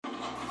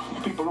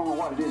People don't know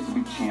what it is to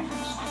be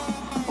champions.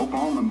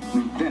 Oklahoma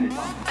invented it.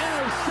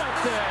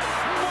 Intercepted.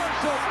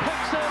 Marshall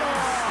picks it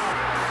off.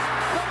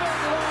 The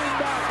big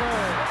linebacker.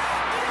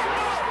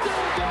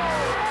 Still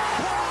goes.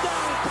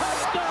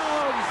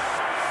 Touchdown.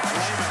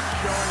 Lehman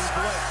showing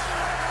blitz.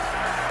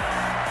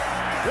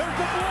 There's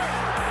the blitz.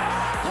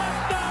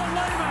 Touchdown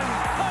Lehman.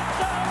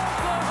 Touchdown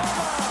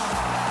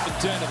Oklahoma.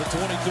 10 of the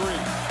 23.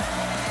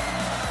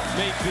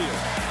 Mayfield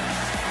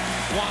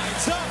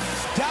winds up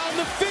down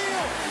the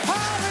field.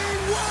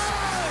 Hollywood!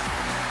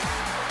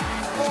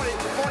 40,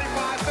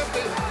 45, 50,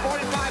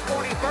 45,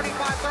 40,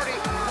 35, 30,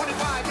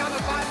 25 down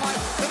the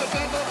sideline to the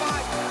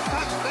 10-5.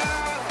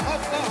 Touchdown,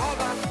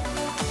 Oklahoma.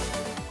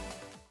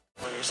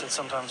 Like you said,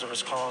 sometimes there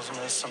was calls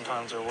missed,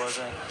 sometimes there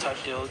wasn't. Type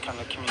deal, kind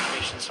of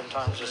communication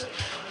sometimes just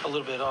a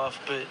little bit off.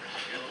 But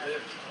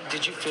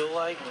did you feel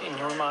like, in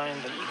your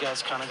mind, that you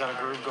guys kind of got a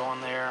groove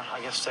going there,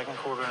 I guess, second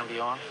quarter and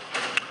beyond?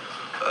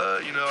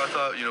 I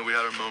thought, we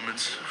had our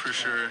moments for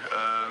sure.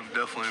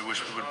 Definitely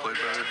wish we would have played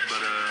better,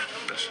 but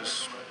that's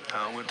just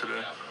how it went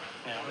today.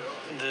 Yeah,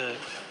 the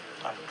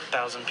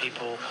 1,000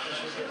 people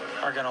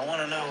are going to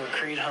want to know what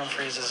Creed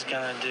Humphreys is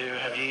going to do.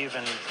 Have you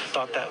even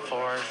thought that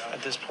far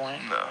at this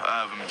point? No,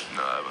 I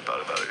haven't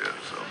thought about it yet.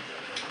 So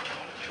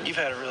you've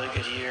had a really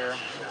good year.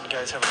 You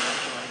guys have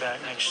enough coming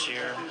back next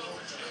year.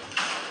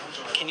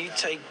 Can you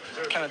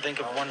kind of think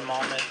of one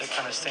moment that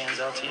kind of stands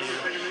out to you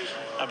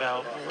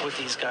about what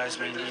these guys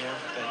mean to you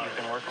that you've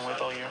been working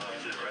with all year?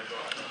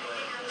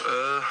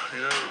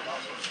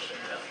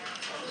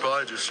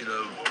 Probably just,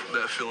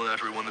 that feeling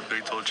after we won the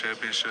Big 12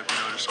 championship,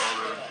 just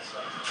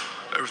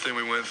everything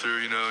we went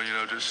through,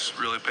 just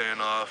really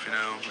paying off,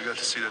 we got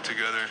to see that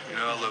together.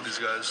 I love these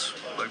guys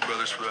like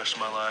brothers for the rest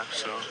of my life,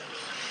 so,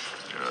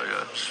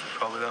 it's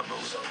probably that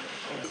moment.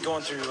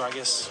 Going through, I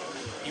guess,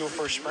 your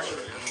first spring.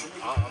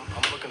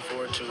 I'm looking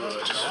forward to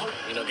just,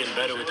 getting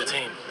better with the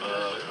team.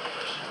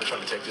 We're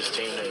trying to take this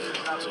team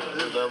to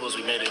new levels.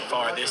 We made it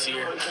far this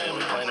year, and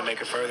we plan to make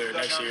it further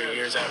next year and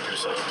years after.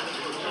 So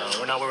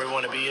we're not where we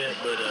want to be yet,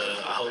 but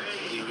I hope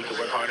we can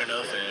work hard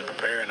enough and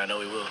prepare, and I know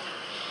we will.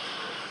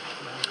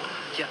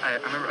 Yeah,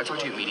 I remember I talked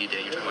to you at Media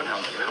Day. You're talking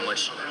about how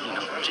much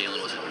Jalen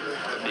was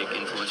a big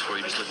influence for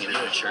you, just looking at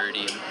his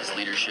maturity and his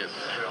leadership.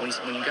 When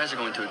you guys are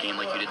going through a game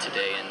like you did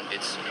today, and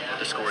it's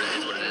the score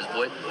is what it is,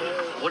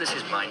 what is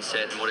his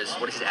mindset and what is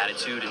his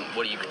attitude, and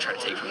what do you try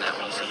to take from that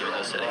when you see him in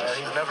those settings?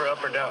 He's never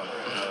up or down.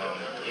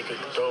 He could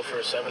throw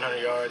for 700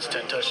 yards,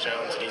 10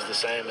 touchdowns, and he's the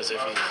same as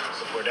if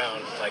we're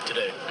down like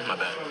today. My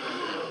bad.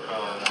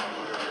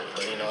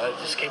 But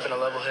just keeping a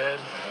level head,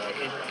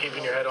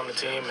 keeping your head on the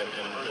team, and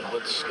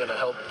what's going to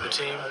help the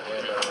team,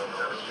 and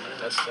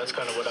that's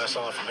kind of what I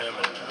saw from him,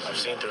 and I've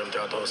seen through him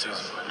throughout the whole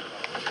season.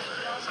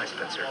 Hi,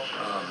 Spencer.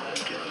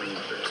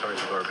 Sorry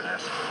if I've already been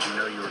asked. Did you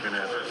know you were going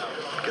to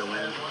go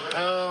in?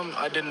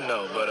 I didn't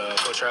know, but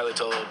Coach Riley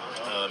told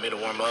me to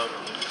warm up,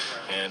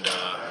 and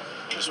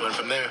just went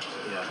from there.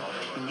 Yeah.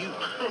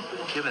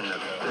 Given the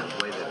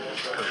way that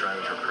Coach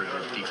Riley's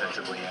recruited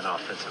defensively and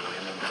offensively,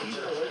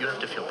 you have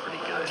to feel pretty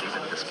good,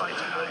 even despite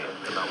tonight,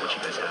 about what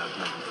you guys have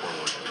moving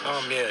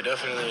forward. Yeah,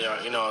 definitely.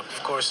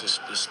 Of course,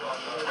 this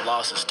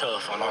loss is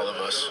tough on all of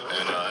us,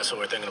 and that's what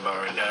we're thinking about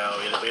right now.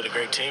 We had a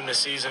great team this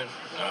season.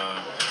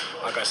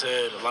 Like I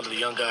said, a lot of the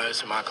young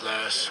guys in my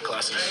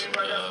classes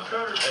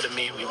ahead of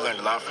me, we've learned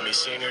a lot from these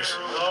seniors,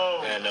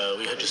 and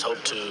we just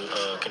hope to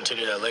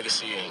continue that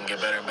legacy and get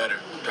better and better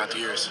throughout the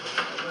years.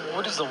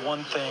 What is the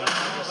one thing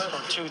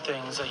or two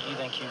things that you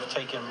think you've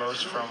taken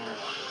most from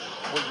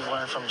what you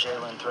learned from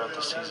Jalen throughout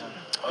the season?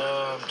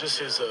 Just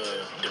his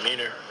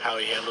demeanor, how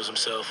he handles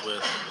himself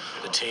with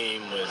the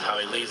team, with how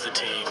he leads the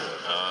team,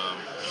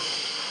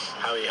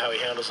 how he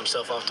handles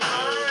himself off the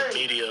field,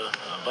 media,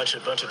 a bunch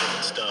of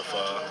different stuff.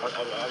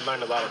 I've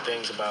learned a lot of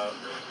things about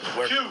his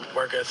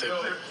work ethic.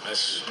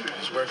 His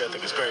work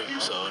ethic is great,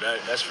 so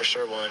that's for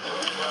sure one.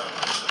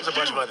 There's a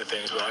bunch of other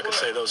things, but I could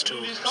say those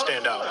two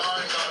stand out.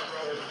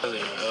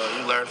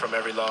 You learn from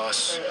every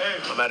loss,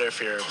 no matter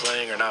if you're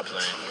playing or not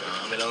playing.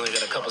 I only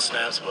got a couple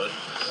snaps, but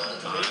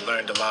I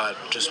learned a lot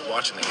just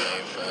watching the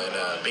game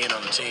and being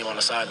on the team, on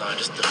the sideline,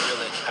 just the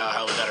feeling,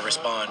 how we got to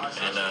respond.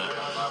 And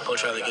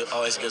Coach Riley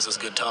always gives us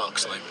good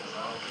talks, like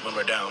when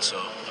we're down,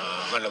 so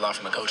learned a lot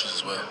from the coaches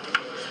as well.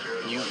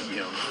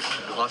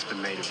 A lot's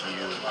been made of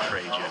you,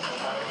 Trajan,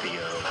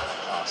 Theo,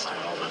 Austin,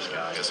 all those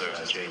guys. Yes, sir.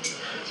 JD.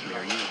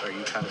 Are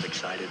you kind of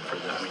excited for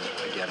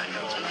the? Again, I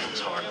know tonight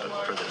was hard,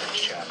 but for the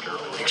next chapter.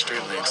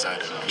 Extremely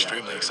excited.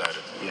 Extremely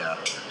excited. Yeah.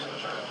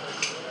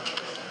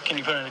 Can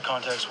you put into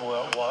context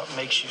what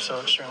makes you so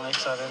extremely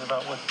excited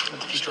about what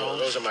the future holds?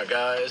 Those are my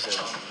guys, and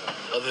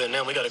other than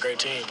them, we got a great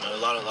team. A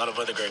lot of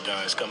other great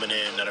guys coming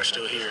in that are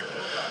still here.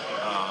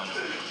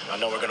 I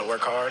know we're going to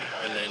work hard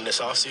in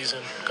this off season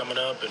coming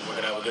up, and we're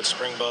going to have a good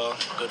spring ball,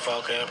 good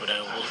fall camp, and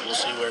then we'll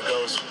see where it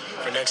goes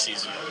for next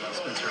season.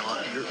 Spencer,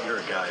 you're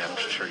a guy, I'm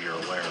sure you're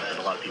aware, that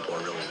a lot of people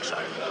are really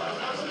excited about.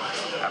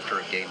 After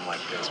a game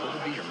like this, what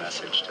would be your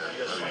message to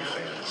OU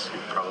fans who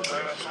probably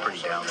are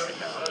pretty down right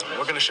now?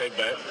 We're going to shake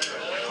back.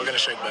 We're going to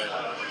shake back.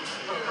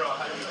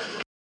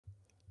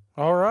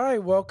 All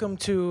right, welcome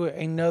to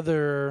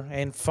another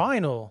and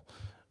final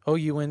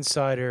OU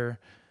Insider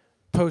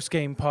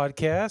post-game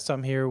podcast.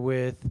 I'm here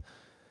with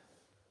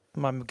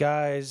my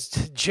guys,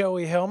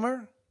 Joey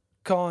Helmer,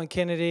 Colin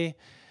Kennedy.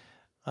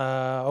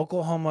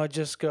 Oklahoma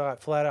just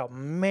got flat-out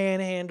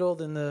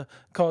manhandled in the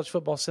college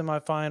football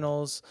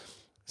semifinals,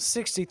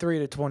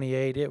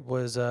 63-28. It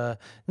was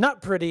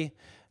not pretty.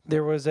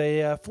 There was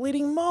a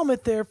fleeting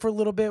moment there for a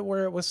little bit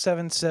where it was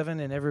 7-7,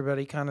 and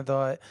everybody kind of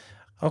thought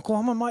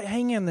Oklahoma might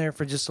hang in there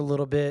for just a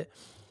little bit.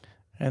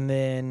 And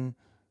then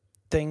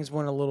things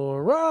went a little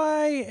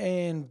awry,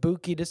 and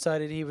Buki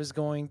decided he was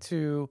going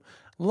to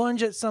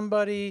lunge at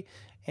somebody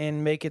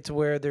and make it to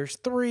where there's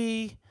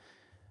 3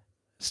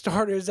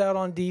 starters out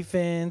on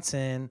defense,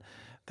 and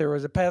there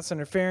was a pass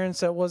interference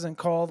that wasn't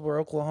called where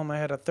Oklahoma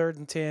had a 3rd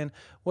and 10,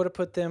 would have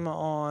put them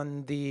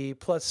on the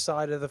plus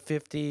side of the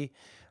 50,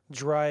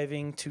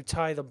 driving to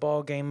tie the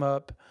ball game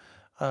up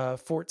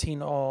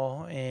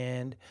 14-all,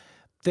 and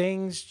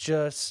things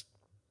just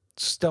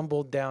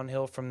stumbled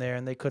downhill from there,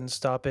 and they couldn't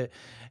stop it.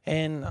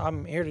 And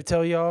I'm here to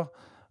tell y'all,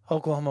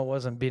 Oklahoma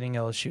wasn't beating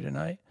LSU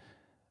tonight.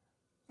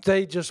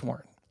 They just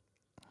weren't.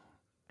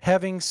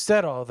 Having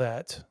said all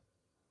that,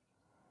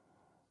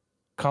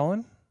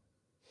 Colin,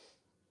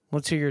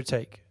 let's hear your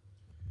take.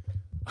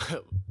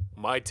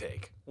 My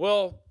take.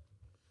 Well,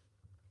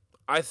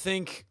 I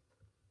think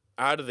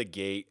out of the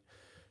gate,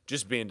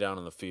 just being down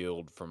on the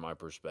field from my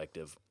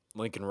perspective,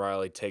 Lincoln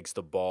Riley takes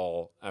the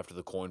ball after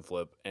the coin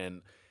flip,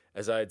 and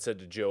as I had said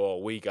to Joe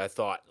all week, I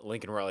thought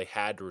Lincoln Riley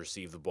had to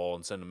receive the ball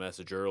and send a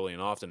message early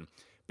and often,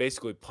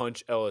 basically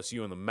punch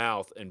LSU in the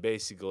mouth and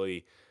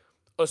basically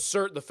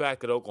assert the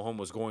fact that Oklahoma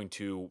was going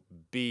to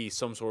be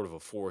some sort of a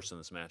force in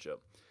this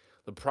matchup.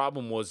 The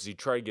problem was he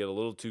tried to get a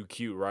little too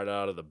cute right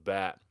out of the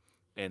bat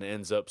and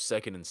ends up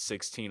 2nd and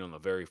 16 on the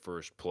very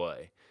first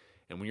play.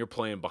 And when you're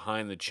playing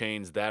behind the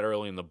chains that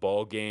early in the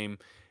ball game,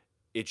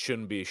 it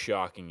shouldn't be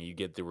shocking you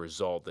get the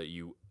result that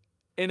you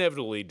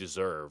inevitably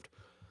deserved.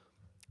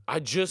 I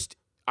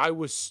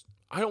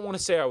don't want to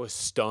say I was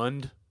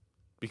stunned,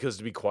 because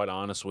to be quite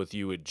honest with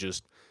you, it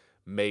just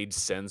made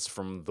sense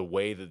from the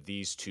way that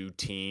these two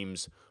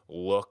teams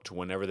looked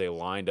whenever they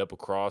lined up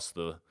across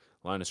the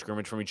line of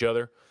scrimmage from each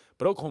other.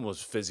 But Oklahoma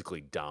was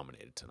physically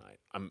dominated tonight.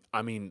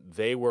 I mean,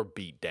 they were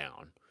beat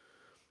down.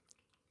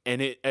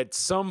 And at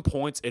some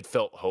points it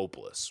felt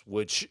hopeless,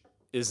 which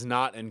is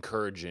not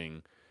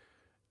encouraging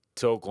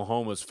to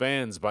Oklahoma's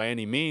fans by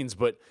any means,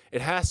 but it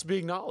has to be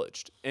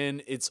acknowledged.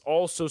 And it's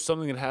also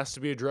something that has to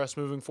be addressed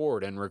moving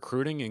forward. And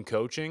recruiting and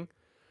coaching,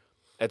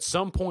 at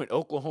some point,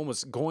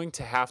 Oklahoma's going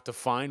to have to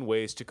find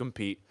ways to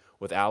compete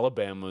with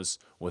Alabama's,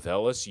 with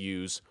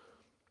LSU's,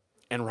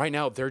 and right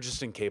now they're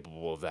just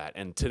incapable of that.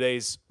 And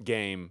today's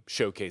game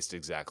showcased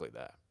exactly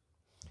that.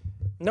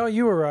 No,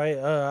 you were right.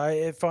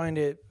 I find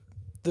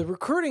the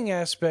recruiting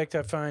aspect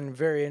I find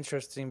very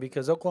interesting,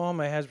 because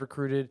Oklahoma has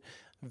recruited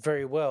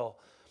very well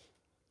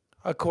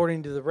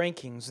according to the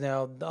rankings.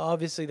 Now,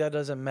 obviously that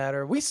doesn't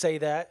matter. We say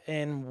that,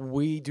 and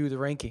we do the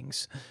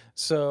rankings.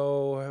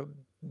 So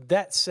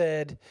that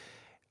said,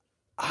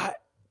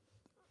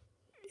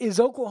 is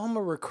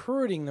Oklahoma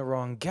recruiting the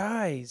wrong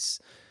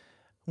guys?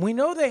 We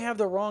know they have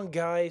the wrong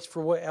guys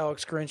for what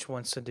Alex Grinch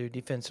wants to do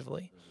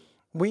defensively.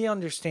 We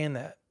understand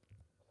that.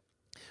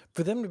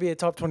 For them to be a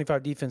top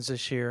 25 defense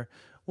this year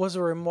was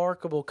a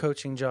remarkable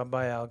coaching job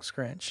by Alex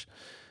Grinch.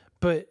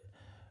 But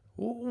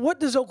what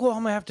does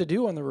Oklahoma have to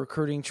do on the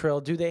recruiting trail?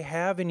 Do they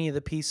have any of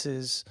the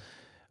pieces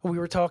we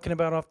were talking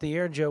about off the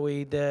air,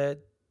 Joey, that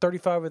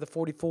 35 of the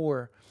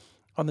 44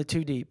 on the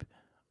 2 deep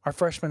are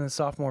freshmen and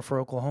sophomore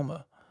for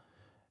Oklahoma?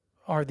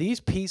 Are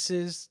these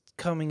pieces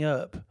coming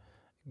up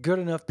good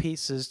enough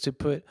pieces to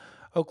put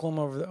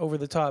Oklahoma over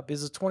the top?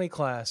 Is the 20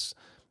 class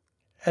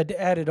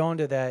added on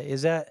to that?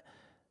 Is that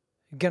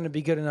going to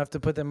be good enough to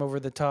put them over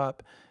the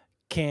top?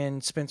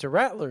 Can Spencer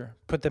Rattler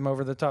put them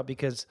over the top?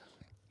 Because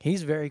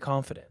he's very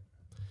confident.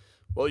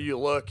 Well, you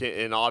look,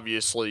 and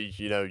obviously,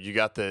 you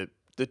got the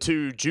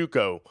 2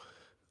 JUCO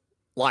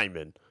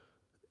linemen.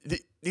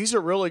 These are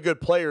really good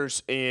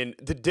players, and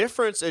the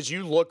difference as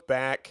you look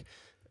back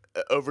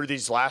over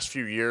these last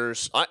few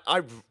years,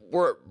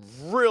 where it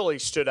really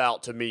stood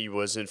out to me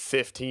was in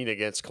 15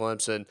 against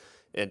Clemson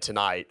and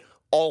tonight,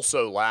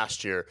 also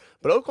last year.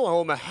 But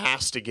Oklahoma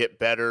has to get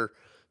better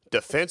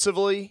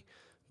defensively,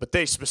 but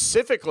they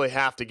specifically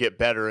have to get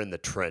better in the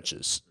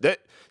trenches.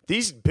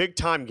 These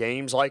big-time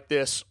games like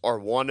this are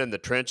won in the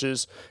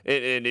trenches.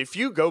 And if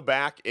you go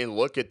back and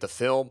look at the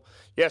film,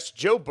 yes,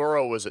 Joe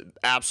Burrow was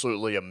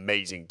absolutely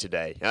amazing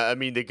today. I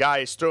mean, the guy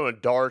is throwing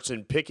darts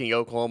and picking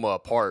Oklahoma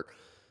apart.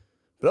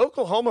 But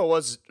Oklahoma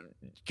was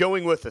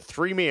going with a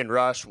 3-man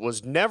rush,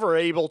 was never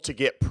able to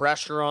get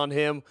pressure on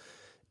him.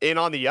 And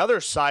on the other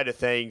side of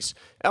things,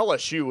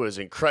 LSU was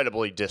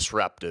incredibly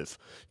disruptive.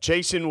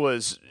 Jason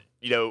was,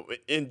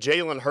 in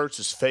Jalen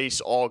Hurts'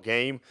 face all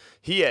game.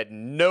 He had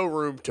no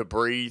room to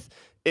breathe.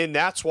 And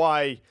that's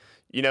why,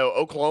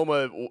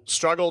 Oklahoma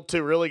struggled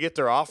to really get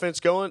their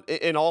offense going.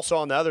 And also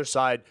on the other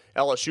side,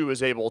 LSU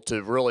was able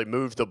to really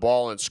move the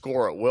ball and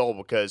score at will,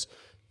 because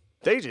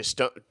they just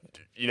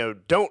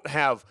don't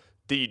have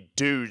the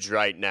dudes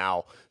right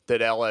now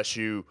that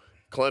LSU,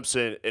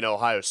 Clemson, and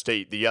Ohio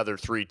State, the other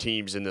three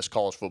teams in this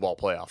college football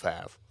playoff,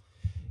 have.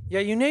 Yeah,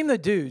 you name the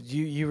dudes.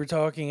 You were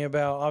talking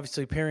about,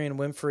 obviously, Perry and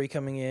Winfrey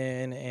coming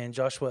in and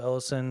Joshua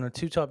Ellison, the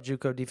two top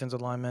JUCO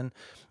defensive linemen.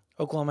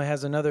 Oklahoma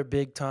has another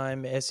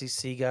big-time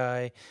SEC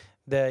guy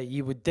that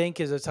you would think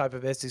is a type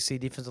of SEC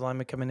defensive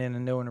lineman coming in,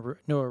 and Noah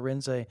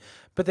Renze.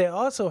 But they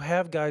also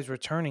have guys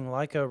returning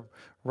like a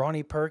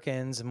Ronnie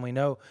Perkins, and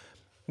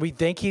we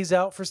think he's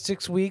out for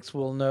 6 weeks.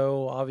 We'll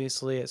know,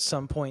 obviously, at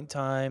some point in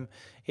time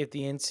if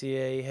the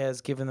NCAA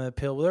has given the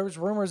appeal. Well, there was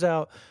rumors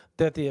out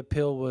that the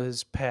appeal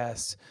was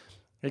passed.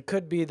 It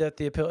could be that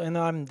the appeal,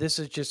 and this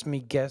is just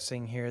me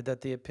guessing here, that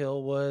the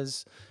appeal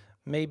was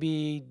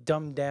maybe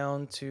dumbed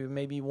down to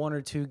maybe 1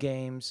 or 2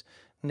 games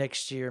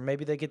next year.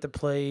 Maybe they get to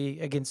play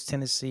against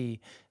Tennessee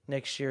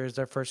next year as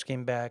their first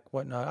game back,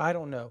 whatnot. I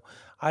don't know.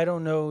 I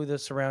don't know the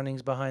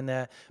surroundings behind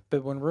that.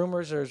 But when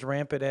rumors are as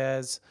rampant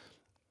as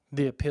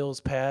the appeals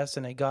passed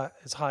and it got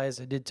as high as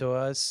it did to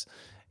us,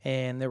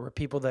 and there were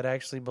people that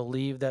actually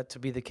believed that to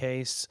be the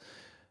case,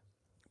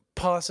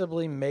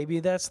 possibly maybe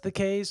that's the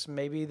case.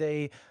 Maybe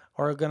they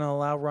are going to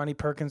allow Ronnie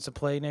Perkins to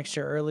play next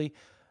year early.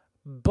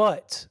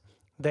 But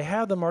they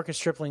have the Marcus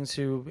Striplings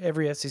who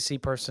every SEC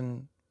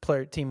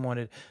team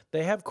wanted.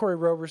 They have Corey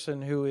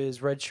Roberson, who is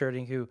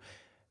redshirting, who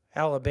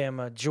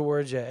Alabama,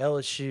 Georgia,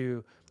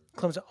 LSU,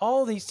 Clemson,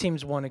 all these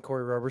teams wanted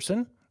Corey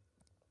Roberson.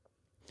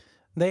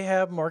 They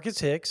have Marcus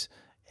Hicks.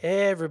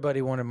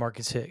 Everybody wanted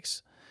Marcus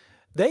Hicks.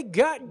 They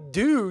got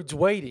dudes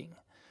waiting.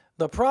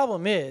 The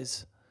problem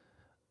is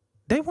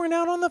they weren't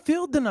out on the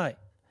field tonight.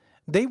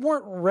 They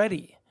weren't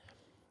ready.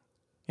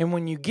 And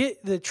when you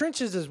get the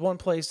trenches is one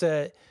place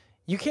that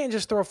you can't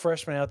just throw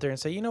freshmen out there and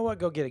say, you know what,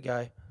 go get it,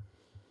 guy.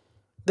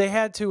 They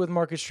had to with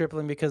Marcus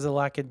Stripling because of the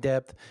lack of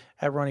depth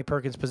at Ronnie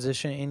Perkins'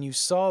 position. And you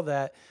saw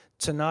that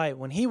tonight.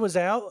 When he was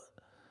out,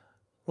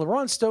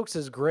 LaRon Stokes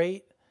is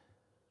great,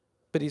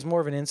 but he's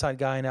more of an inside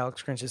guy in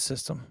Alex Grinch's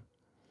system.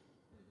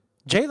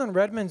 Jalen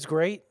Redmond's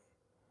great,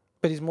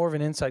 but he's more of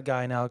an inside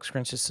guy in Alex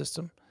Grinch's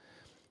system.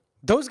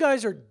 Those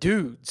guys are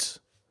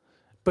dudes,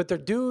 but they're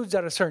dudes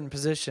at a certain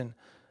position,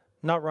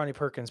 not Ronnie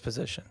Perkins'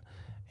 position.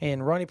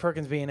 And Ronnie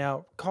Perkins being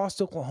out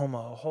cost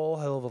Oklahoma a whole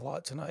hell of a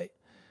lot tonight.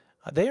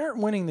 They aren't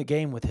winning the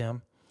game with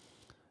him,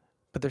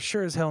 but they're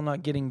sure as hell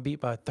not getting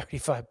beat by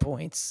 35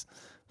 points.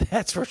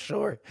 That's for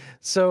sure.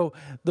 So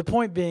the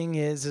point being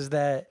is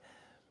that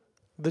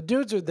the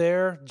dudes are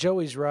there.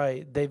 Joey's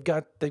right. They've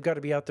got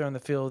to be out there on the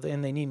field,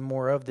 and they need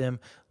more of them.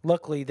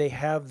 Luckily, they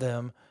have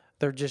them.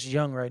 They're just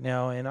young right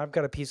now, and I've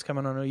got a piece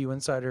coming on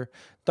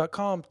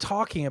OUinsider.com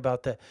talking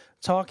about that,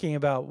 talking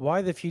about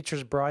why the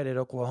future's bright at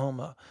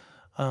Oklahoma,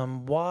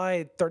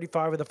 why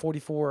 35 of the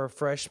 44 are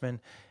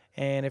freshmen.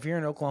 And if you're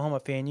an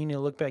Oklahoma fan, you need to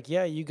look back.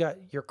 Yeah, you got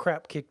your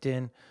crap kicked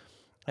in,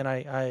 and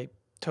I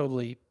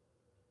totally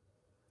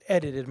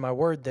edited my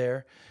word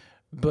there,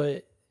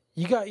 but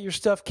you got your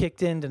stuff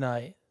kicked in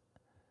tonight.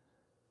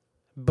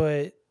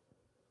 But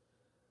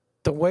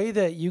the way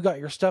that you got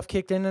your stuff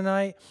kicked in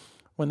tonight,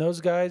 when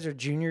those guys are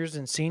juniors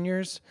and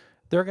seniors,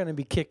 they're going to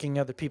be kicking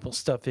other people's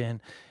stuff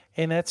in.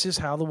 And that's just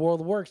how the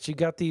world works. You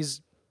got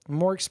these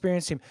more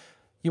experienced teams.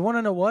 You want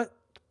to know what?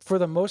 For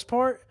the most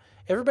part,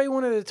 everybody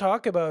wanted to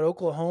talk about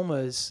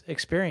Oklahoma's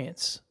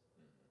experience.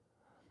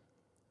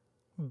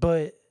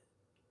 But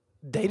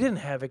they didn't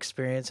have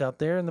experience out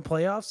there in the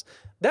playoffs.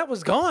 That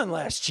was gone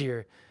last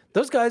year.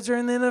 Those guys are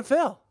in the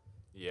NFL.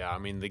 Yeah, I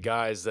mean, the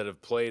guys that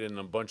have played in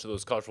a bunch of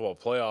those college football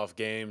playoff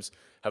games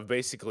have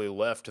basically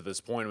left to this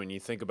point. When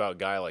you think about a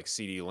guy like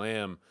CeeDee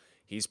Lamb,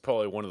 he's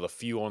probably one of the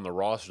few on the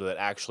roster that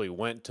actually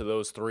went to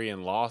those 3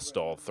 and lost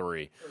all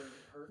 3.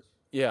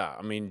 Yeah,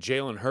 I mean,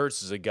 Jalen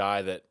Hurts is a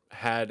guy that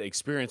had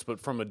experience, but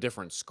from a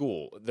different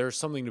school. There's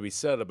something to be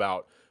said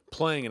about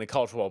playing in a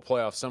college football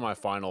playoff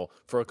semifinal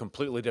for a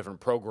completely different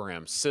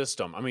program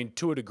system. I mean,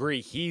 to a degree,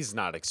 he's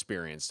not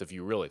experienced if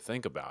you really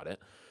think about it.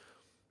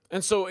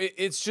 And so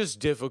it's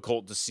just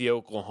difficult to see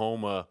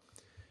Oklahoma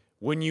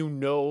when you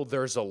know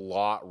there's a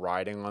lot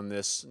riding on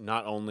this,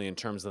 not only in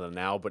terms of the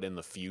now, but in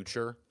the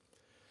future,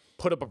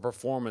 put up a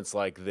performance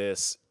like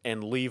this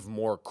and leave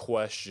more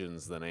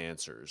questions than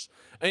answers.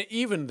 And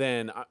even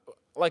then,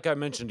 like I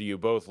mentioned to you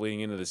both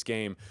leading into this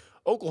game,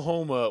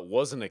 Oklahoma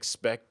wasn't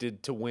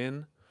expected to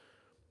win.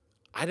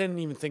 I didn't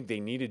even think they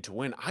needed to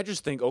win. I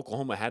just think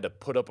Oklahoma had to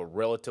put up a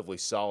relatively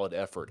solid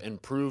effort and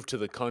prove to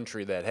the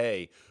country that,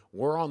 hey,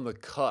 we're on the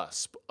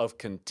cusp of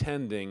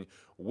contending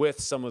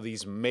with some of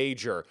these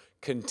major,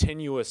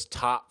 continuous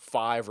top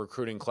 5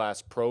 recruiting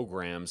class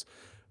programs.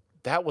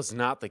 That was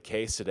not the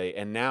case today,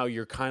 and now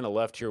you're kind of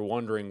left here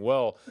wondering,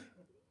 well,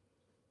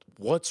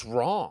 what's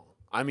wrong?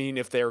 I mean,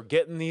 if they're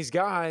getting these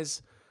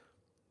guys,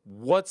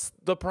 what's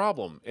the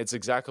problem? It's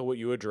exactly what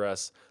you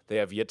address. They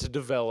have yet to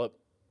develop.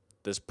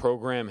 This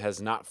program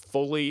has not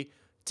fully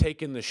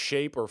taken the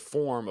shape or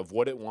form of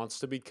what it wants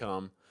to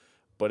become,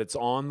 but it's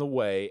on the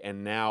way,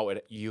 and now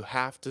you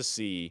have to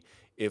see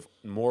if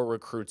more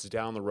recruits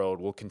down the road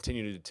will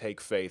continue to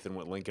take faith in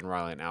what Lincoln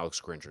Riley and Alex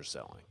Grinch are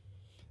selling.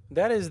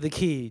 That is the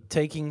key,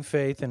 taking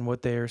faith in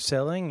what they are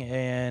selling.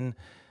 And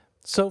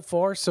so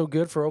far, so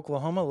good for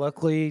Oklahoma.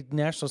 Luckily,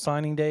 National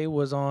Signing Day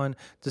was on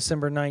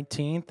December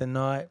 19th and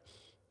not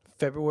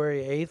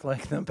February 8th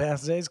like in the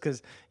past days,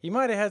 because you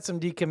might have had some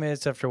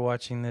decommits after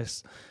watching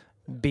this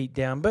beat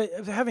down.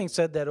 But having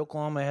said that,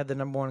 Oklahoma had the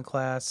number 1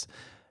 class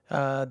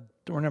or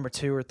number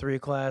 2 or 3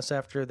 class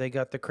after they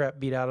got the crap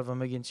beat out of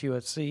them against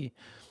USC.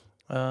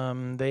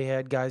 They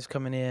had guys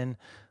coming in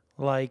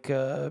like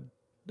Rep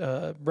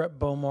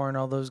Bomar and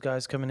all those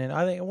guys coming in.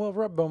 I think, well,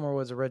 Rep Bomar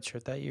was a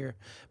redshirt that year,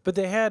 but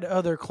they had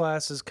other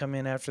classes come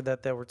in after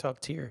that were top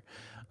tier.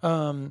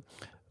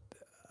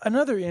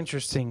 Another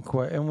interesting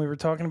question, and we were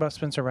talking about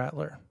Spencer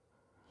Rattler,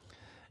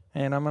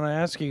 and I'm going to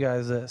ask you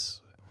guys this.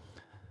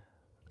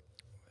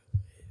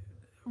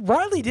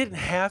 Riley didn't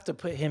have to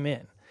put him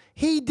in.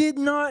 He did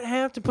not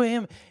have to put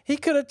him. He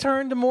could have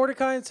turned to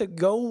Mordecai and said,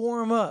 go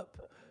warm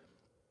up.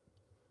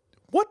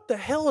 What the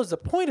hell is the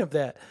point of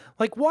that?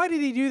 Like, why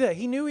did he do that?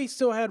 He knew he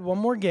still had one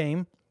more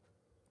game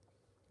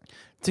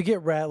to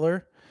get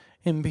Rattler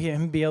and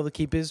be able to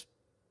keep his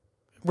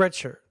red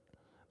shirt.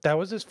 That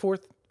was his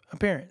 4th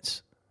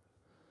appearance.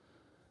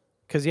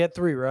 Because he had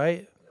 3,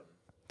 right?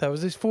 That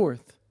was his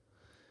 4th.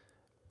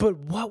 But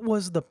what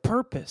was the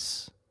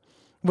purpose?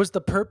 Was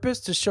the purpose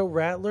to show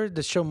Rattler,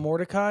 to show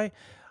Mordecai,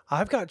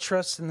 I've got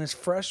trust in this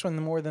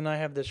freshman more than I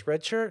have this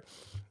red shirt?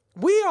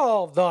 We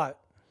all thought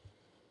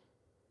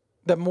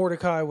that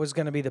Mordecai was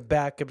going to be the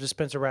backup to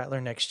Spencer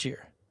Rattler next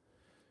year.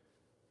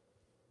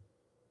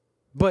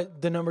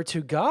 But the number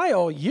 2 guy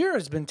all year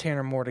has been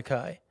Tanner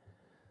Mordecai.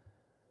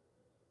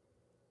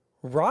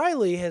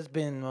 Riley has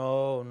been,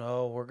 oh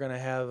no, we're going to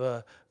have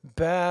a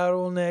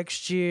battle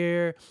next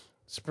year.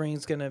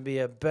 Spring's going to be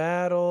a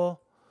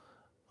battle.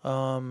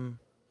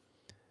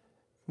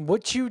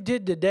 What you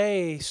did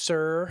today,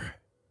 sir,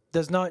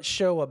 does not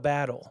show a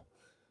battle.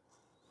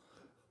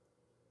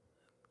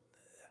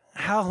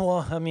 How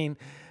long? I mean,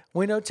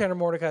 we know Tanner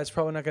Mordecai is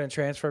probably not going to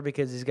transfer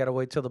because he's got to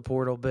wait till the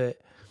portal, but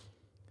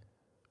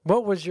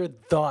what was your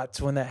thoughts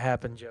when that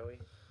happened, Joey?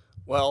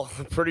 Well,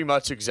 pretty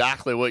much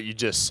exactly what you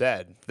just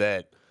said,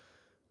 that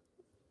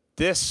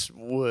this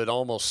would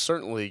almost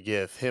certainly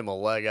give him a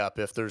leg up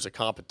if there's a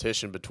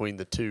competition between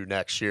the two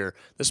next year.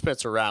 The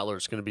Spencer Rattler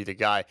is going to be the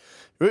guy.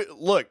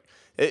 Look,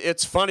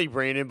 it's funny,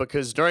 Brandon,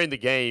 because during the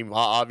game,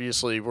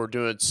 obviously, we're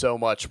doing so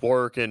much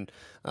work, and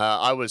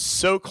I was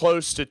so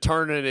close to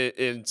turning it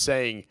and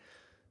saying,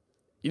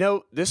 you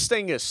know, this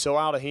thing is so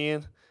out of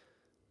hand.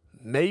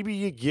 Maybe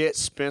you get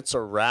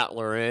Spencer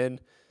Rattler in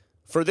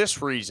for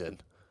this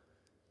reason.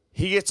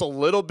 He gets a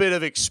little bit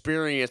of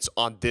experience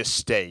on this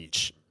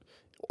stage.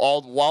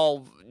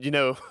 While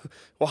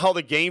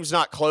the game's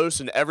not close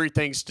and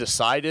everything's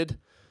decided,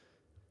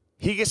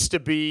 he gets to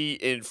be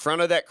in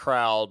front of that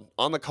crowd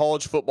on the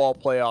college football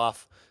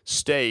playoff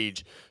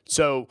stage.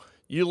 So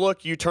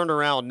you turn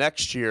around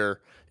next year,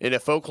 and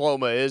if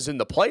Oklahoma is in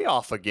the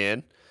playoff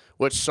again,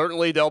 which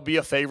certainly they'll be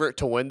a favorite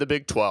to win the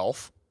Big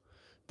 12,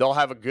 they'll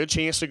have a good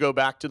chance to go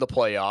back to the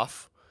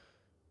playoff,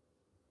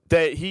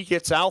 that he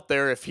gets out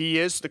there. If he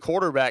is the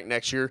quarterback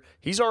next year,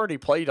 he's already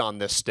played on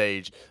this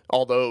stage,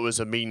 although it was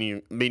a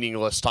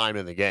meaningless time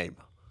in the game.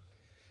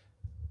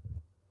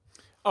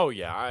 Oh,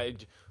 yeah.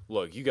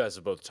 Look, you guys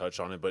have both touched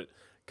on it, but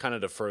kind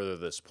of to further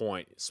this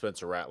point,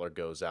 Spencer Rattler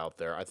goes out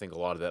there. I think a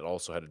lot of that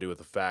also had to do with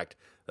the fact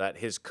that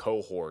his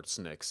cohorts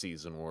next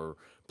season were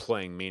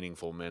playing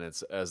meaningful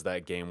minutes as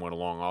that game went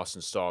along.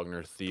 Austin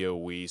Stogner, Theo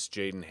Weiss,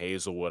 Jaden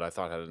Hazelwood, I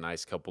thought had a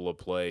nice couple of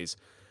plays.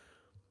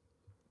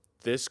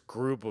 This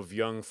group of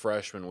young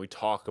freshmen, we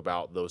talk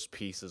about those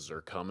pieces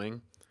are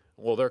coming.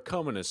 Well, they're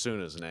coming as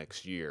soon as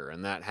next year,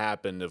 and that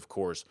happened, of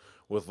course,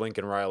 with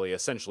Lincoln Riley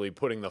essentially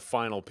putting the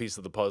final piece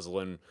of the puzzle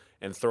in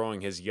and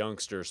throwing his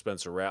youngster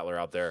Spencer Rattler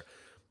out there.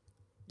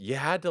 You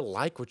had to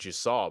like what you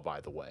saw, by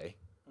the way,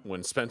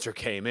 when Spencer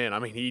came in. I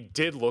mean, he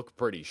did look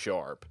pretty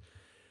sharp.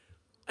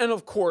 And,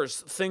 of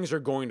course, things are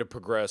going to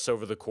progress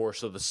over the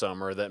course of the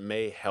summer that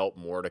may help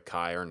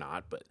Mordecai or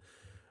not, but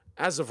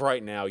as of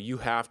right now, you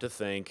have to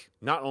think,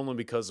 not only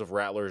because of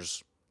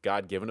Rattler's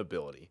God-given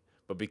ability,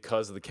 but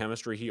because of the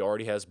chemistry he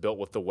already has built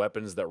with the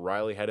weapons that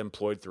Riley had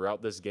employed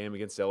throughout this game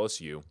against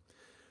LSU,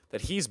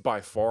 that he's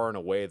by far and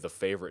away the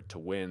favorite to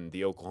win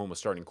the Oklahoma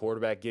starting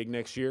quarterback gig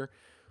next year.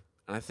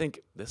 And I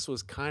think this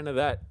was kind of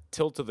that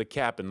tilt of the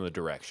cap in the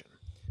direction.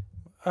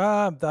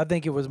 I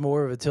think it was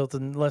more of a tilt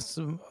and less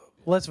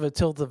of a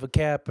tilt of a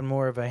cap and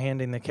more of a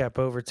handing the cap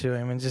over to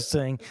him and just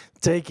saying,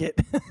 take it.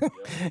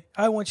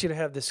 I want you to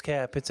have this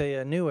cap. It's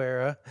a new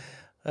era.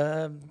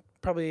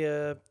 Probably,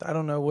 I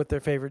don't know what their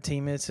favorite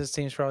team is. His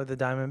team's probably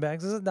the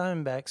Diamondbacks. This is the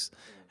Diamondbacks.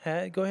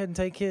 Go ahead and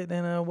take it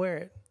and wear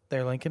it.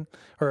 There, Lincoln.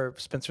 Or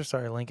Spencer,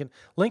 sorry, Lincoln.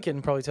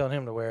 Lincoln probably telling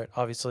him to wear it,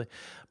 obviously.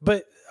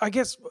 But I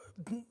guess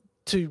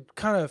to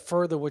kind of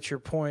further what your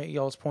point,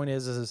 y'all's point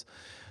is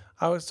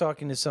I was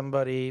talking to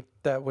somebody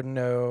that would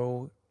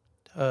know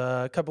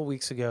a couple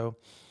weeks ago,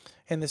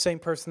 and the same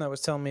person that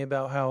was telling me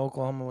about how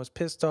Oklahoma was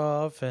pissed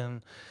off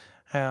and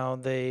how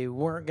they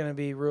weren't going to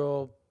be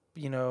real,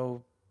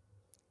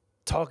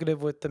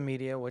 talkative with the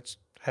media, which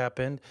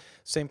happened.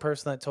 Same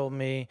person that told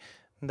me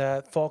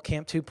that Fall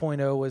Camp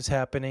 2.0 was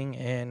happening,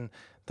 and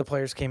the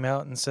players came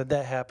out and said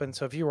that happened.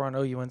 So if you were on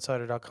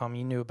OUinsider.com,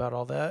 you knew about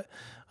all that.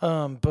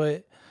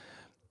 But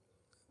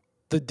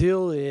the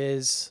deal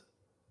is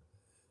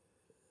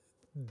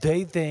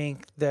they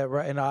think that,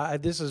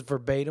 and this is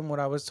verbatim what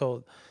I was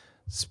told,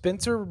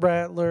 Spencer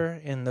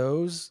Rattler and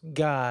those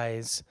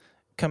guys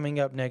coming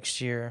up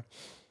next year,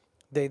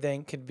 they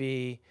think could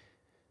be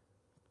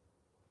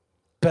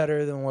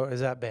better than what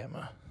was at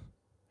Bama.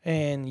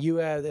 And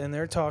and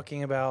they're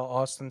talking about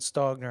Austin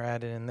Stogner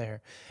added in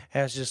there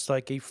as just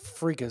like a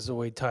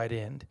freakazoid tight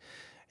end.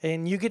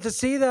 And you get to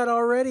see that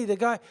already. The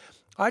guy,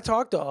 I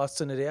talked to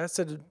Austin today. I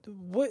said,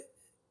 what?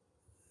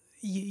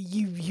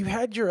 You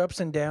had your ups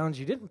and downs.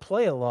 You didn't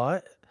play a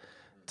lot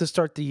to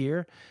start the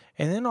year.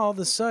 And then all of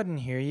a sudden,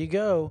 here you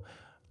go,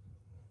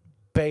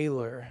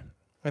 Baylor.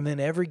 And then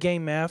every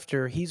game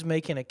after, he's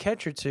making a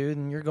catch or two,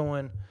 and you're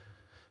going,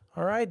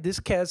 all right, this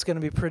cat's going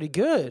to be pretty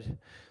good.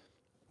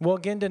 Well,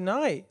 again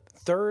tonight,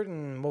 third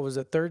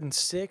and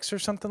 6 or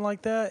something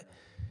like that,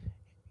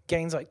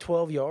 gains like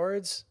 12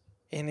 yards.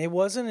 And it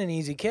wasn't an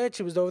easy catch.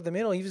 It was over the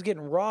middle. He was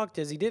getting rocked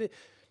as he did it.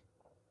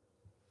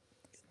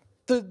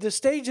 The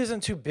stage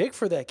isn't too big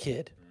for that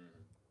kid.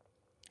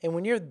 And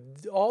when you're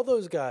all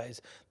those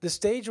guys, the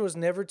stage was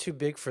never too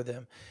big for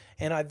them.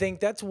 And I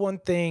think that's one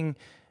thing,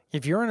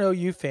 if you're an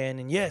OU fan,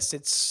 and yes,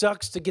 it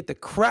sucks to get the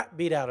crap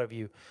beat out of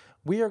you,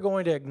 we are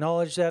going to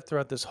acknowledge that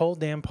throughout this whole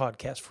damn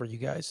podcast for you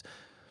guys.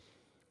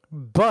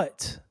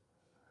 But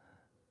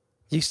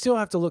you still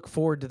have to look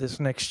forward to this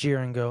next year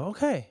and go,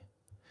 okay,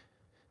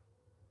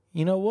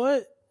 you know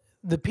what?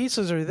 The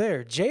pieces are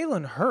there.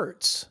 Jalen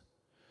Hurts,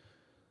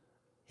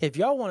 if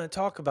y'all want to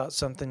talk about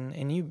something,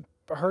 and you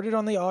heard it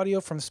on the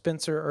audio from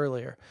Spencer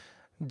earlier,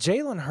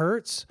 Jalen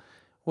Hurts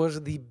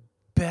was the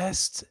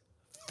best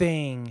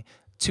thing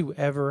to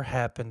ever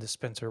happen to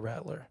Spencer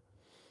Rattler.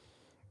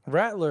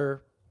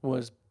 Rattler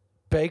was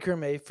Baker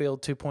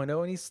Mayfield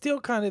 2.0, and he still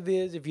kind of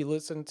is if you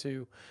listen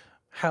to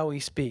how he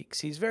speaks.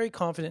 He's very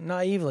confident,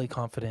 naively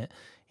confident.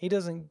 He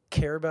doesn't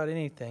care about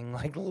anything.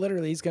 Like,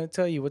 literally, he's going to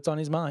tell you what's on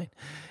his mind.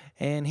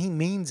 And he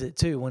means it,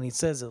 too, when he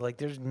says it. Like,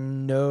 there's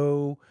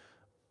no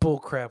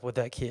bullcrap with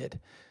that kid.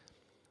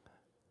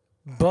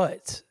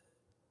 But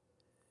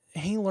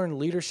he learned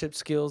leadership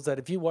skills that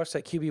if you watch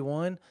that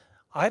QB1,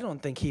 I don't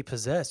think he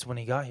possessed when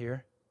he got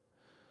here.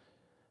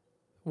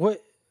 What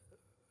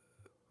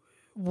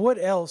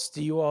else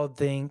do you all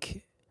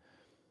think,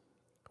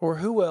 or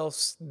who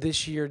else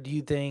this year do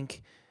you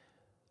think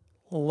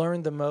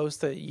learned the most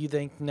that you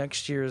think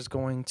next year is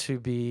going to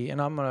be? And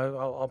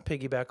I'll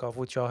piggyback off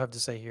what y'all have to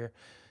say here.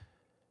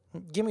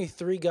 Give me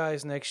 3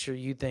 guys next year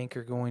you think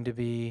are going to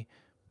be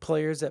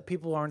players that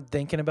people aren't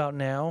thinking about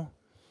now,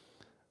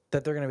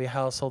 that they're going to be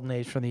household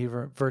names from the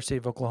University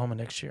of Oklahoma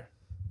next year.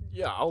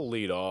 Yeah, I'll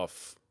lead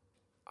off.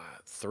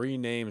 3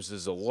 names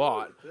is a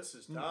lot. This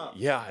is tough.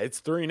 Yeah, it's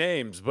 3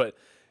 names, but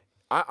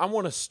I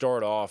want to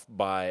start off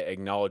by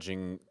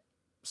acknowledging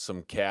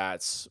some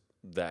cats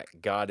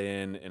that got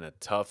in a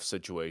tough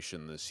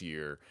situation this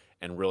year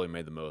and really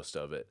made the most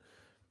of it.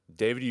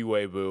 David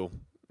Uwebu,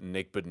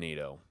 Nick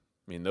Bonito.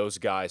 I mean, those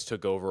guys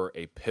took over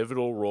a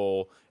pivotal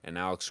role in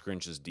Alex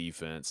Grinch's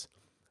defense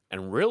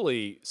and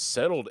really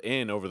settled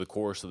in over the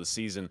course of the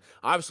season.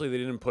 Obviously, they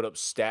didn't put up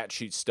stat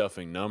sheet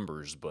stuffing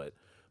numbers, but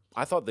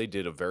I thought they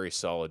did a very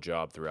solid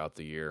job throughout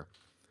the year.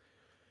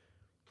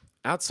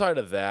 Outside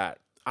of that,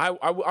 I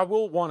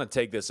will want to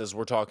take this as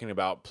we're talking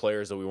about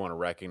players that we want to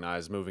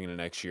recognize moving into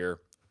next year.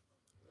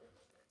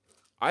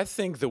 I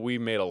think that we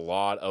made a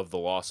lot of the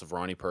loss of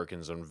Ronnie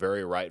Perkins, and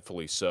very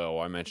rightfully so.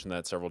 I mentioned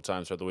that several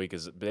times throughout the week,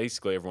 as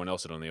basically everyone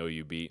else did on the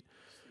OU beat.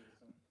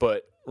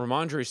 But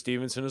Ramondre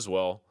Stevenson as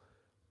well.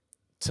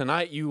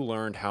 Tonight you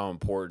learned how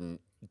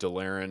important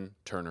Delarrin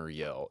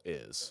Turner-Yell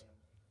is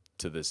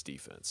to this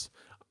defense.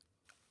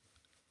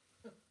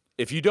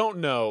 If you don't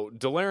know,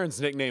 Delarrin's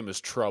nickname is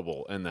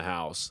Trouble in the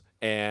house.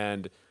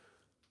 And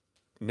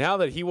now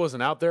that he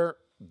wasn't out there,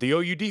 the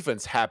OU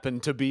defense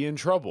happened to be in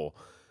trouble.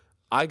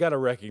 I got to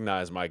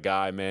recognize my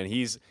guy, man.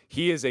 He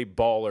is a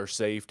baller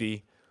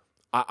safety.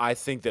 I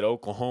think that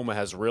Oklahoma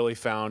has really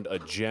found a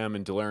gem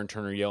in Delarrin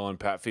Turner-Yell and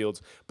Pat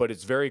Fields, but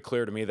it's very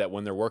clear to me that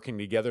when they're working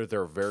together,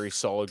 they're a very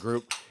solid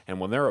group. And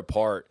when they're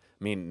apart,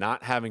 I mean,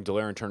 not having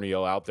Delarrin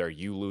Turner-Yell out there,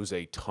 you lose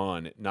a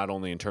ton, not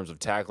only in terms of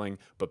tackling,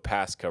 but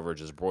pass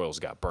coverage, as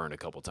Broyles got burned a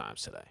couple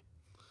times today.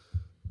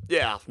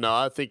 Yeah, no,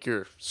 I think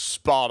you're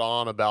spot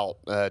on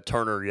about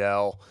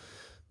Turner-Yell.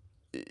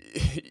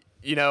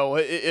 You know,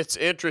 it's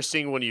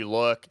interesting when you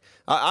look.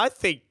 I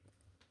think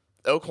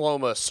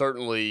Oklahoma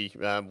certainly,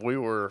 we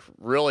were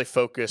really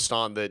focused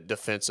on the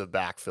defensive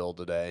backfield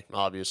today,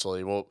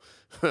 obviously, well,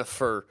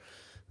 for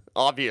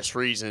obvious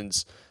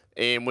reasons.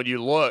 And when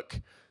you look,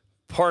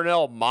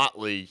 Parnell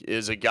Motley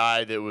is a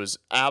guy that was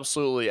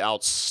absolutely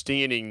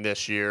outstanding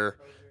this year.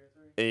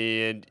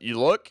 And you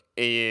look,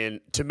 and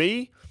to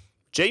me,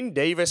 Jaden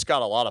Davis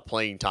got a lot of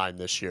playing time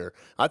this year.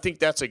 I think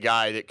that's a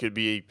guy that could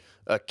be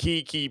a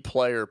key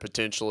player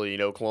potentially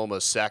in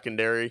Oklahoma's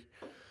secondary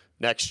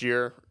next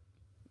year.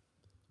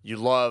 you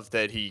love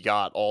that he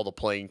got all the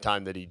playing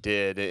time that he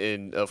did.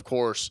 And, of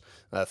course,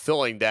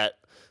 filling that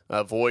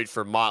void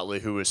for Motley,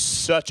 who is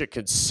such a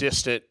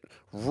consistent,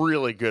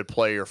 really good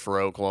player for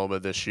Oklahoma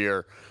this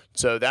year.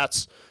 So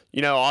that's,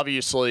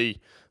 obviously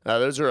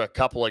those are a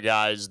couple of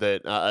guys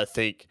that I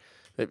think,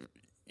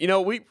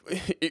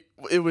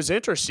 it was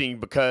interesting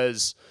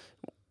because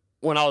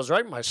when I was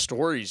writing my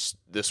stories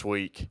this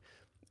week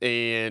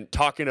and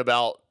talking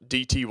about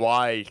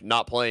DTY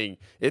not playing,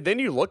 and then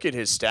you look at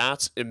his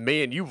stats, and,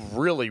 man, you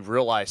really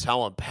realize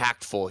how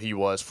impactful he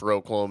was for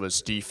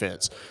Oklahoma's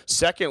defense.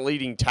 Second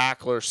leading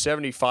tackler,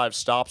 75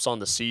 stops on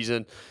the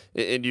season,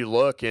 and you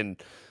look, and,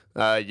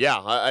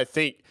 I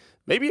think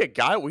maybe a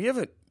guy we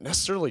haven't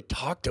necessarily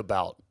talked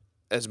about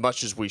as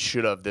much as we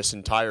should have this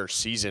entire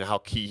season, how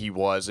key he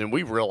was, and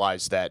we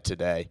realized that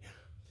today.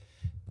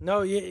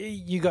 No,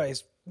 you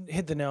guys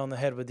hit the nail on the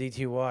head with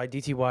DTY.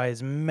 DTY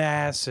is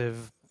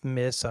massive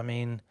miss. I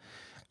mean,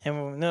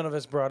 and none of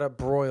us brought up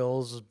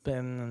Broyles,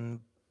 and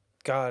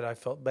God, I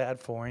felt bad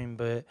for him,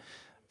 but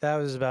that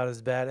was about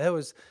as bad.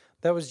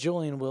 That was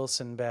Julian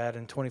Wilson bad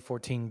in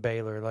 2014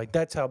 Baylor. Like,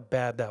 that's how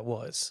bad that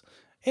was.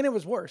 And it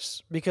was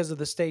worse because of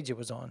the stage it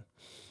was on.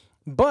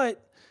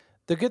 But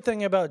the good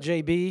thing about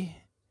JB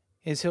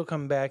is he'll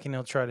come back and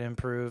he'll try to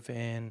improve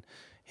and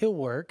he'll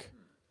work.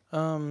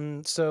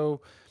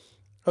 So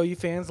OU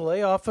fans,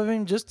 lay off of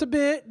him just a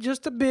bit.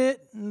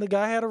 The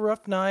guy had a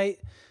rough night.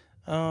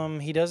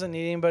 He doesn't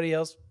need anybody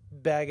else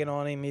bagging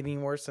on him, maybe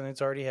worse than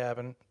it's already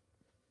happened.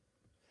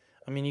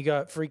 I mean, you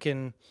got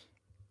freaking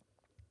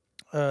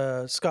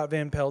Scott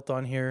Van Pelt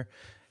on here.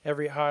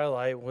 Every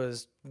highlight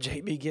was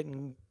JB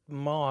getting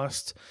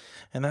mossed,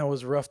 and that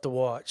was rough to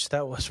watch.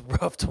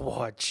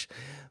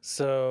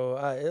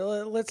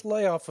 So let's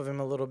lay off of him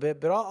a little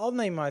bit, but I'll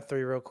name my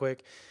three real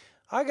quick.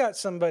 I got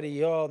somebody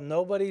y'all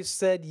nobody's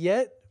said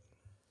yet,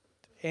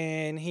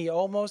 and he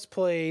almost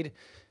played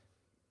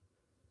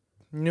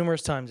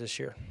numerous times this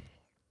year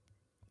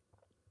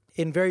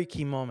in very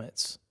key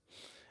moments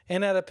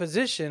and at a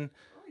position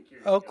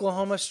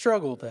Oklahoma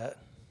struggled at.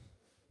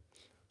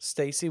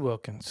 Stacey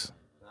Wilkins.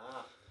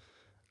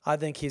 I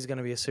think he's going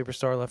to be a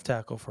superstar left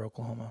tackle for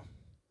Oklahoma.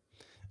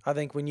 I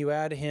think when you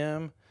add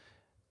him,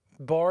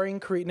 barring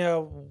Creed,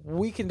 now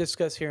we can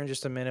discuss here in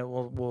just a minute.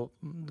 We'll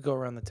go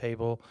around the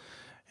table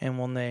and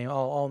we'll name.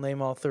 I'll name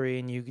all three,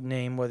 and you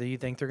name whether you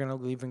think they're going to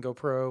leave and go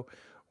pro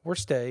or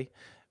stay.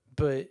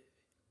 But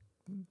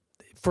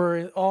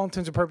for all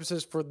intents and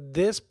purposes, for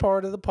this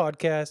part of the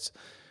podcast,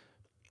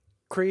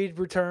 Creed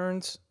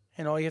returns,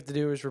 and all you have to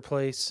do is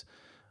replace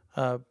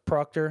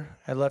Proctor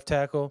at left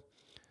tackle.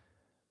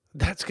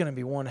 That's going to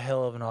be one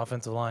hell of an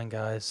offensive line,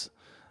 guys.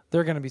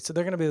 They're going to be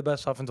the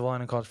best offensive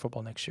line in college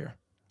football next year.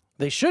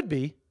 They should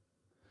be.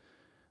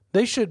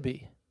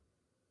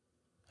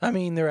 I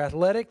mean, they're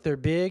athletic, they're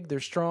big, they're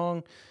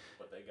strong.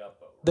 But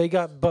they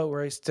got boat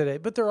race today,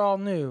 but they're all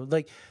new.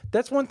 Like,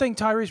 that's one thing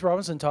Tyrese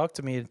Robinson talked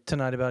to me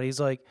tonight about. He's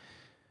like,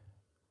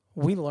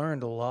 we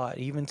learned a lot,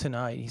 even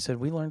tonight. He said,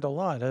 we learned a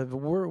lot.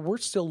 We're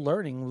still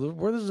learning.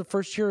 This is the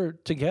first year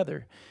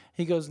together.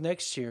 He goes,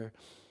 next year,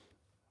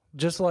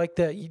 just like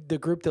that, the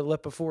group that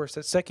left before us,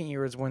 that second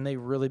year is when they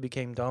really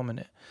became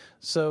dominant.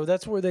 So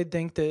that's where they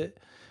think that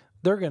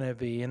they're going to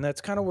be. And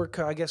that's kind of where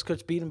I guess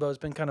Coach Bedenbaugh has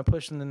been kind of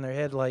pushing in their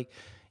head, like,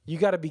 you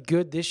got to be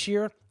good this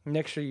year.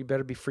 Next year, you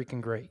better be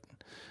freaking great.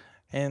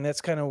 And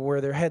that's kind of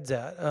where their head's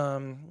at.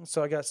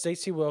 So I got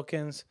Stacey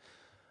Wilkins.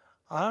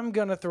 I'm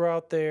going to throw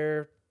out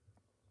there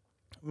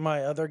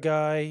my other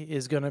guy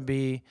is going to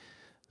be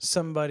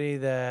somebody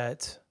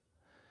that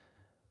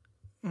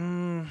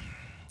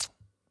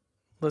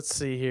let's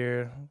see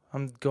here.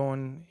 I'm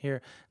going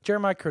here.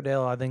 Jeremiah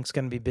Cardell, I think, is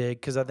going to be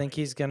big because I think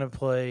he's going to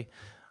play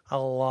a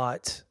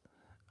lot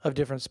of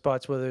different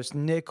spots, whether it's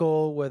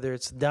nickel, whether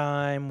it's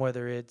dime,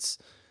 whether it's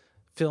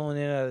filling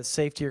in at a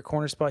safety or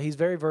corner spot. He's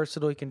very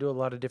versatile. He can do a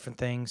lot of different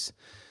things.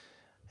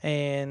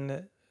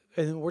 And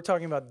we're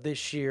talking about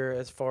this year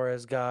as far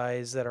as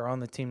guys that are on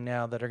the team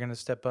now that are going to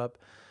step up.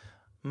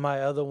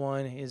 My other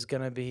one is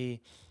going to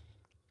be,